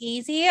really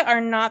easy are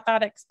not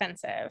that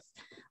expensive.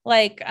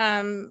 Like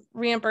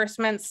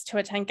reimbursements to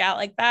attend GAT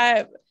like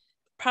that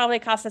probably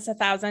cost us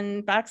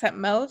 $1,000 at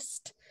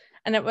most.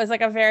 And it was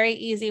like a very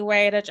easy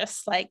way to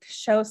just like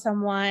show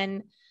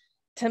someone,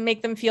 to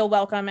make them feel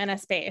welcome in a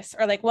space,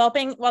 or like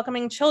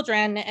welcoming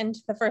children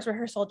into the first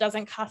rehearsal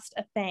doesn't cost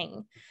a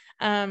thing.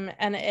 And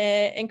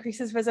it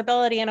increases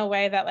visibility in a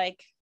way that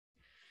like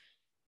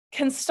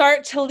can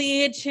start to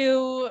lead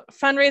to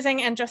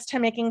fundraising and just to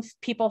making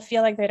people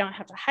feel like they don't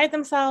have to hide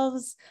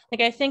themselves. Like,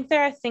 I think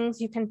there are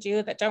things you can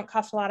do that don't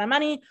cost a lot of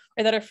money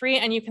or that are free,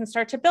 and you can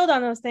start to build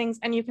on those things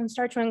and you can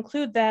start to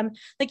include them.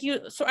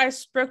 So I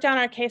broke down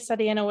our case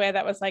study in a way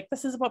that was like,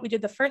 this is what we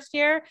did the first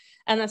year,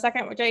 and the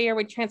second year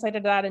we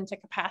translated that into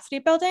capacity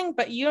building.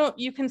 But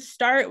you can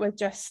start with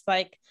just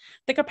like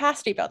the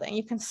capacity building.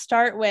 You can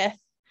start with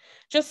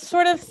just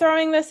sort of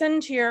throwing this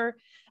into your,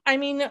 I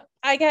mean,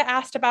 I get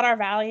asked about our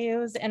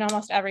values in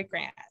almost every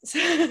grant.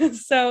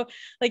 So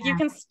like, you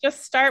can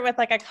just start with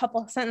like a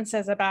couple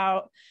sentences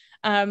about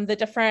the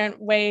different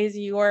ways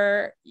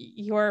you're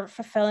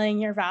fulfilling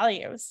your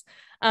values.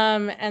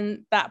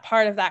 And that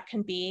part of that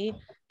can be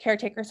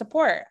caretaker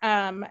support.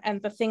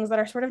 And the things that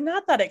are sort of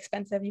not that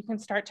expensive, you can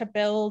start to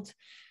build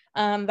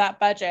that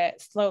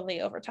budget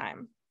slowly over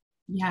time.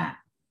 Yeah.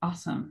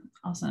 Awesome.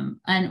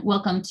 Awesome. And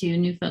welcome to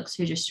new folks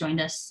who just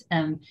joined us.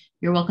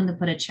 You're welcome to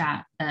put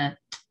a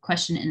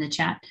question in the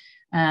chat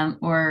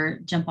or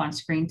jump on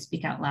screen,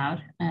 speak out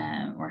loud.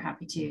 We're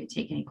happy to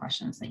take any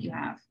questions that you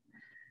have.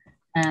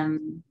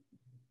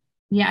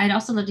 Yeah, I'd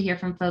also love to hear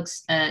from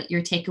folks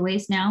your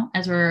takeaways now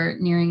as we're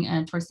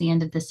nearing towards the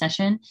end of the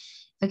session.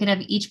 If I could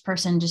have each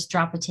person just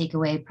drop a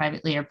takeaway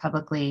privately or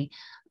publicly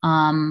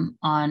on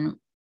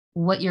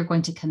what you're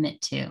going to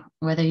commit to,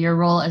 whether your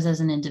role is as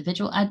an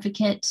individual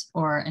advocate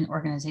or an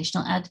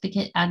organizational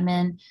advocate,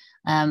 admin,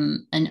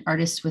 an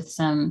artist with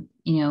some,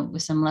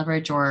 with some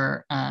leverage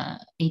or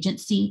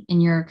agency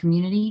in your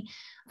community.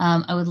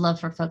 I would love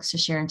for folks to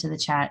share into the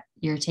chat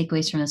your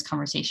takeaways from this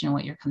conversation and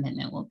what your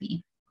commitment will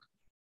be.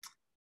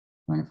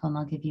 Wonderful, and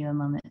I'll give you a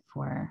moment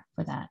for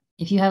that.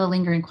 If you have a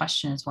lingering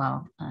question as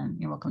well,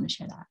 you're welcome to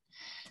share that.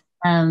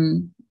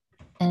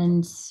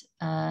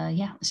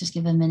 Yeah, let's just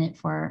give a minute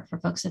for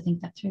folks to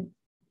think that through.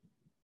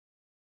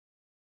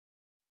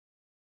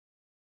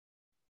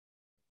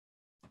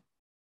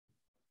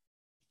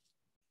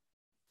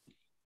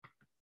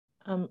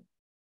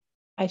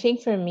 I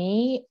think for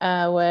me,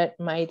 what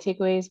my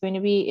takeaway is going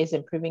to be is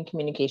improving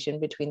communication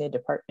between the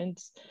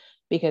departments,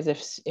 because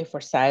if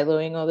we're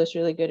siloing all this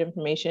really good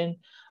information,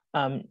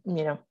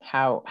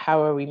 how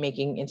are we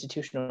making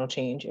institutional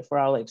change if we're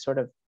all like sort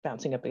of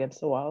bouncing up against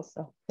the walls?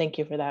 So thank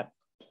you for that.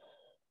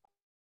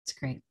 It's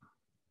great.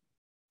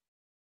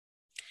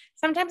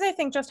 Sometimes I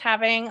think just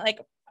having like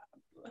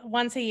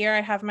once a year, I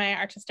have my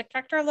artistic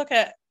director look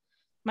at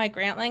my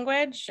grant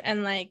language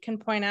and like can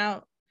point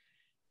out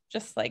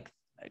just like,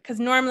 because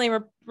normally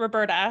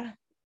Roberta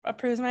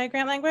approves my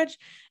grant language,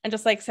 and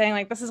just like saying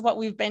like, this is what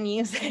we've been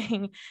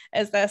using.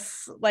 Is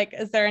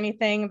there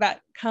anything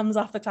that comes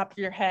off the top of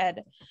your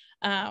head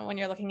when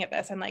you're looking at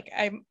this? And like,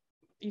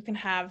 you can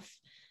have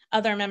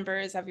other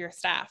members of your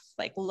staff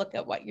like look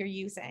at what you're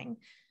using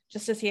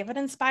just to see if it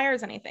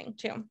inspires anything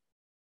too.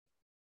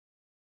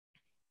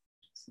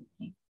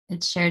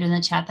 It's shared in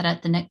the chat that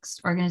at the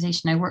next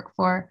organization I work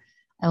for,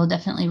 I will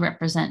definitely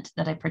represent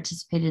that I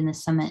participated in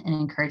this summit and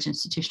encourage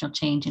institutional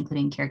change,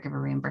 including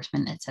caregiver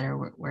reimbursement, et cetera,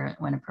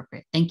 when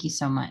appropriate. Thank you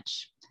so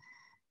much.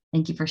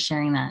 Thank you for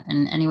sharing that.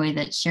 And anyway,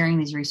 that sharing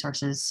these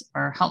resources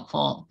are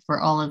helpful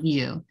for all of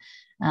you.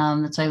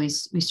 That's why we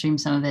stream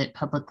some of it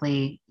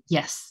publicly.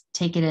 Yes,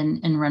 take it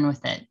and run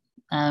with it.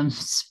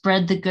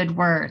 Spread the good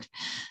word.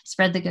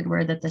 Spread the good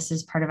word that this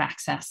is part of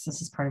access.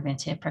 This is part of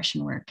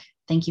anti-oppression work.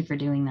 Thank you for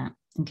doing that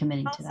and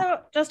committing to that.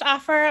 Also, just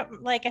offer,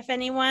 like, if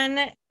anyone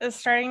is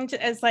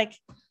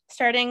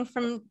starting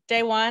from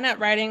day one at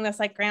writing this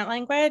like grant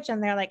language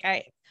and they're like,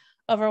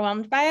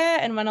 overwhelmed by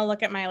it and want to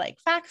look at my like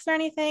facts or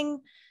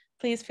anything,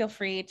 please feel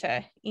free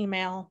to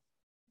email.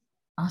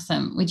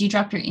 Awesome. Would you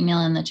drop your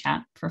email in the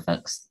chat for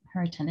folks who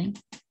are attending?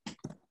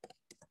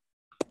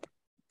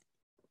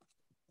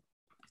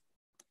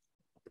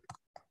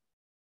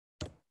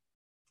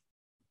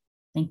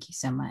 Thank you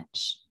so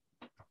much.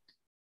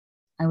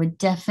 I would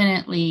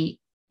definitely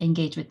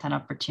engage with that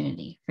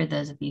opportunity for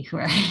those of you who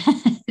are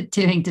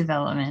doing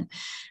development.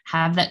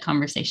 Have that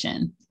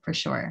conversation for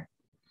sure.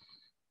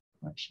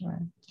 For sure.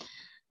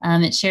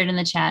 It's shared in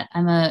the chat.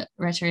 I'm a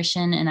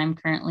rhetorician and I'm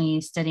currently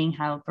studying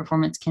how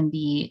performance can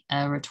be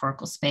a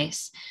rhetorical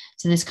space.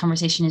 So this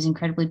conversation is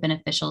incredibly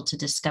beneficial to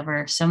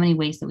discover so many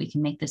ways that we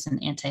can make this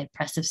an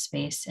anti-oppressive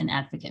space and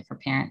advocate for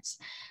parents.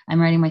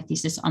 I'm writing my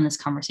thesis on this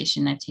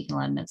conversation. I've taken a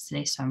lot of notes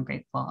today, so I'm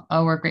grateful.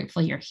 Oh, we're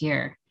grateful you're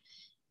here.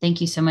 Thank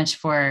you so much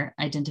for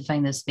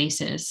identifying those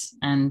spaces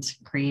and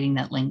creating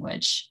that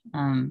language.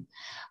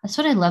 That's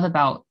what I love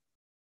about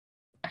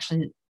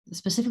actually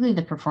specifically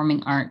the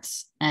performing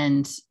arts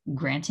and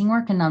granting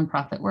work and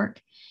nonprofit work,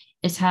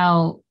 is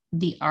how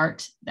the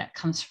art that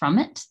comes from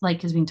it,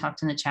 like as being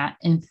talked in the chat,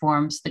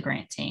 informs the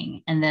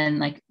granting. And then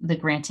like the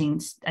granting,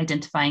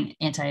 identifying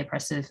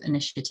anti-oppressive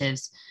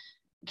initiatives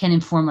can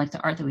inform like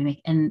the art that we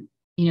make. And,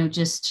 you know,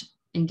 just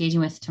engaging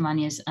with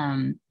Tamanya's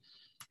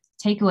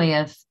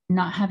takeaway of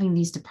not having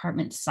these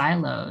departments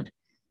siloed.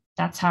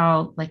 That's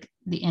how like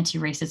the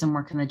anti-racism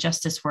work and the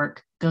justice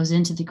work goes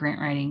into the grant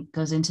writing,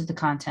 goes into the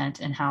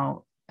content, and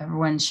how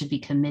everyone should be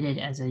committed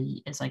as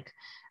like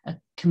a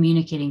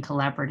communicating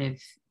collaborative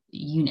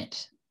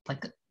unit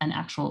like an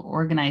actual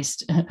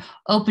organized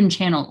open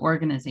channel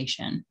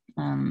organization.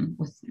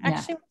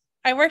 Actually,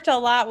 I worked a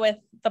lot with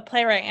the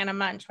playwright Anna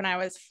Munch when I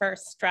was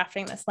first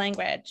drafting this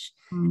language.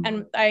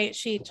 And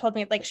she told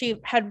me like she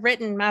had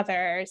written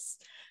mothers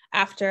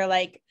after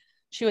like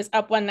she was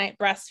up one night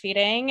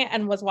breastfeeding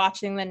and was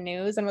watching the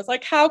news and was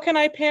like, how can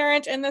I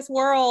parent in this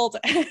world?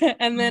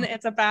 And then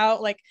it's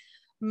about like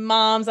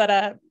moms at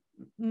a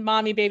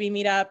mommy baby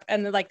meetup,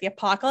 and then like the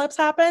apocalypse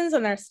happens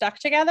and they're stuck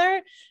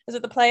together, is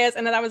what the play is.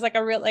 And then that was like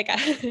a real like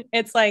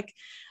it's like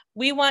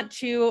we want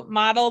to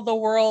model the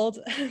world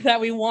that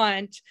we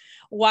want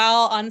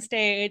while on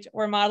stage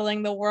we're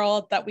modeling the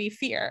world that we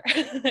fear.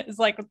 It's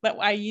like that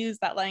I use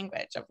that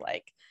language of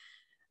like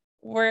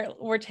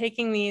we're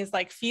taking these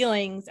like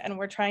feelings and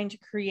we're trying to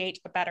create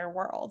a better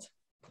world.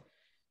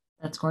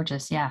 That's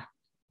gorgeous. Yeah,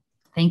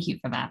 thank you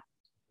for that.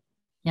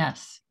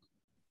 Yes,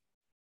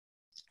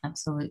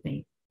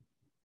 absolutely.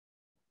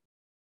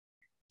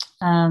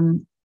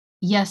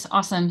 Yes,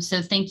 awesome.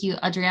 So thank you.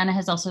 Adriana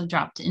has also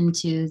dropped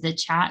into the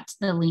chat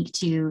the link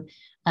to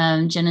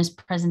Jenna's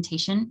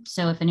presentation.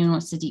 So if anyone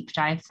wants to deep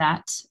dive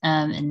that,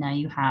 and now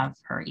you have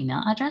her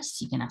email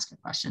address, you can ask her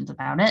questions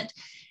about it.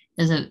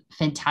 It was a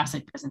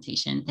fantastic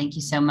presentation. Thank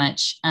you so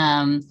much.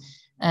 And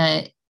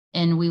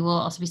we will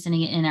also be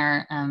sending it in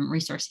our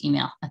resource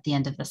email at the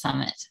end of the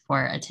summit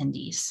for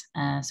attendees.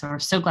 So we're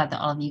so glad that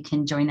all of you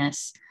can join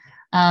us.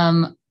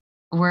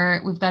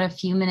 We've got a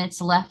few minutes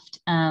left.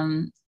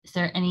 Is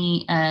there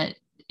any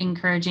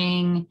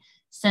encouraging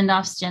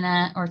send-offs,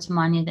 Jenna or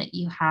Tamanya, that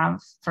you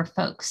have for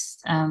folks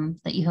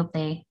that you hope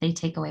they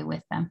take away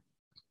with them?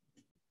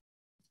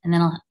 And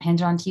then I'll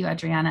hand it on to you,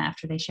 Adriana,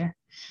 after they share.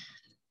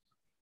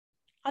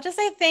 I'll just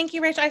say thank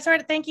you, Rachel.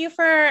 Thank you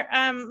for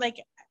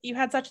like you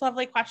had such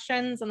lovely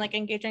questions and like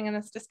engaging in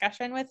this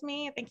discussion with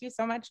me. Thank you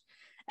so much,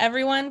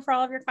 everyone, for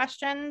all of your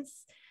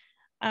questions.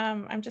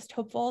 I'm just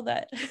hopeful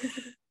that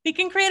we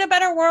can create a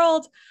better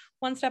world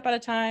one step at a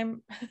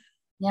time.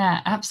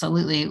 Yeah,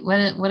 absolutely.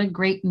 What a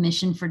great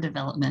mission for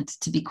development,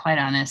 to be quite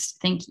honest.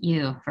 Thank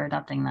you for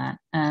adopting that.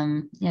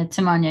 Yeah,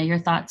 Tamanya, your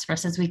thoughts for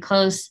us as we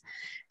close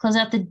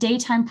out the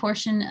daytime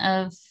portion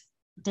of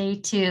day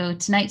 2.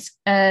 Tonight's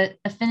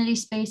affinity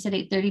space at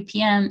 8:30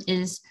 p.m.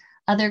 is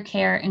other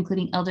care,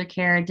 including elder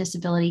care,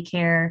 disability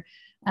care,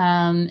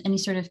 any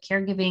sort of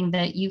caregiving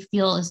that you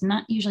feel is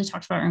not usually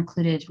talked about or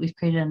included. We've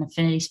created an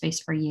affinity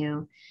space for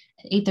you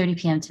at 8:30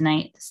 p.m.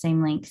 tonight, the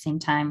same link, same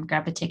time.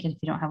 Grab a ticket if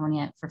you don't have one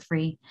yet for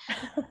free.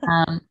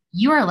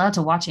 You are allowed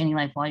to watch any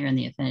live while you're in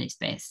the affinity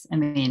space. I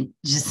mean,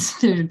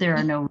 just there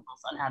are no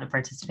rules on how to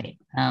participate.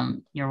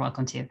 You're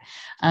welcome to.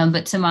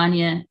 But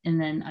Tamanya and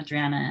then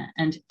Adriana,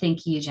 and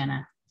thank you,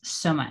 Jenna,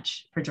 so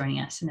much for joining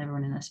us and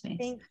everyone in this space.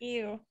 Thank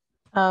you.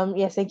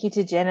 Yes, thank you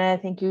to Jenna.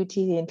 Thank you to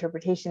the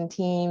interpretation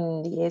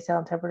team, the ESL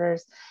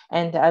interpreters,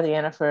 and to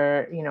Adriana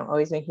for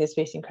always making this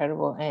space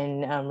incredible,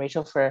 and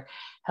Rachel for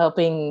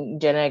helping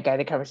Jenna guide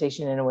the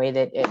conversation in a way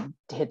that it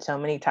hit so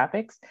many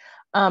topics.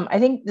 I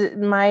think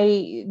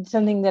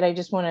something that I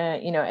just want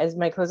to as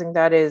my closing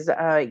thought is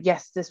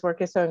yes, this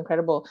work is so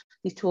incredible.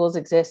 These tools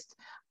exist.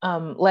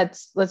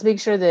 Let's make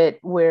sure that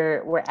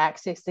we're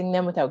accessing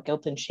them without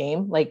guilt and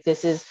shame. Like,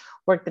 this is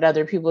work that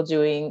other people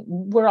doing.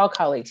 We're all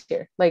colleagues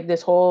here. Like,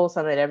 this whole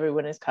summit,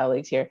 everyone is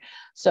colleagues here.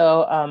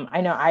 So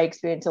I know I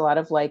experience a lot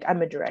of like,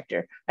 I'm a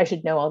director, I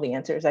should know all the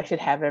answers, I should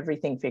have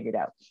everything figured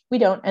out. We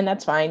don't, and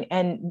that's fine.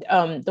 And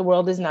the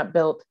world is not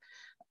built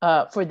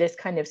for this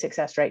kind of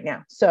success right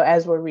now. So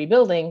as we're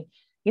rebuilding,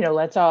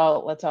 let's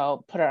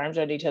all put our arms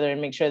around each other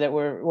and make sure that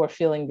we're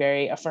feeling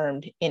very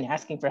affirmed in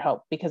asking for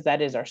help, because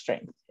that is our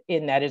strength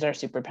and that is our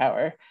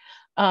superpower.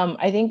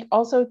 I think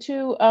also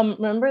to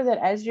remember that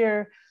as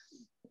you're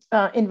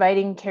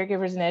inviting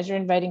caregivers and as you're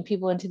inviting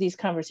people into these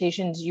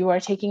conversations, you are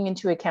taking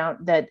into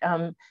account that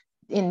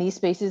in these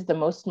spaces, the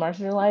most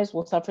marginalized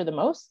will suffer the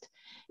most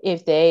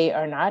if they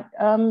are not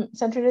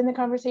centered in the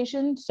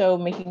conversation. So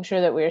making sure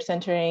that we're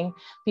centering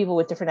people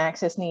with different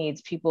access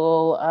needs,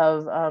 people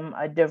of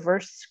a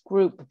diverse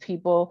group,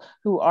 people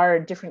who are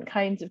different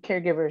kinds of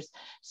caregivers,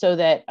 so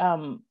that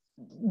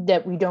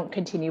that we don't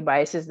continue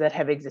biases that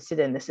have existed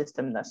in the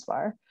system thus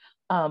far.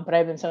 But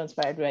I've been so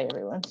inspired by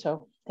everyone.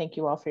 So thank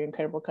you all for your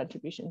incredible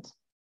contributions.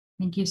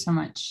 Thank you so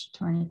much,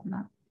 Tori, for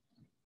that.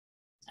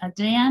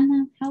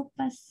 Adriana, help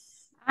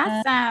us.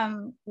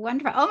 Awesome.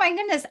 Wonderful. Oh my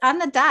goodness. On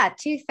the dot,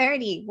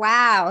 2:30.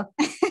 Wow.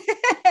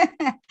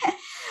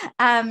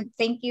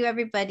 Thank you,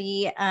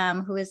 everybody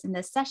who is in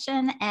this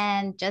session.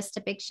 And just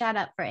a big shout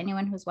out for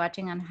anyone who's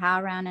watching on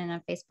HowlRound and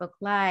on Facebook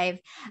Live.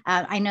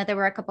 I know there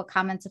were a couple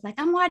comments of like,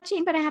 I'm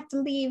watching, but I have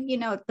to leave,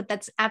 but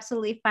that's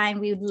absolutely fine.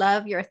 We would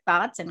love your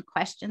thoughts and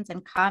questions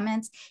and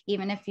comments,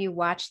 even if you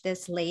watch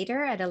this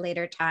later at a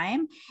later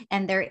time.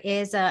 And there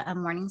is a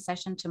morning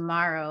session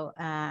tomorrow,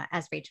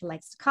 as Rachel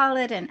likes to call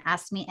it, and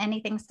Ask Me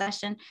Anything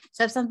session.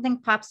 So if something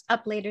pops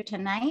up later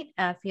tonight,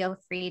 feel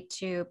free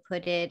to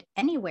put it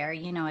anywhere.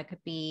 It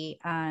could be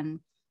on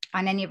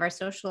any of our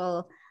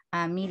social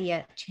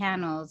media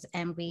channels,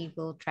 and we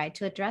will try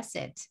to address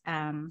it.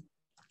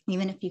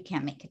 even if you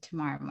can't make it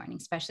tomorrow morning,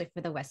 especially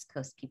for the West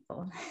Coast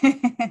people.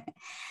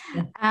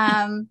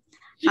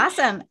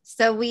 Awesome.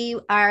 So we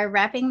are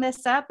wrapping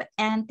this up,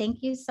 and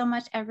thank you so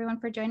much everyone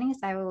for joining us.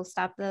 I will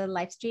stop the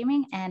live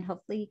streaming and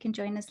hopefully you can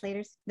join us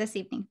later this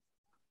evening.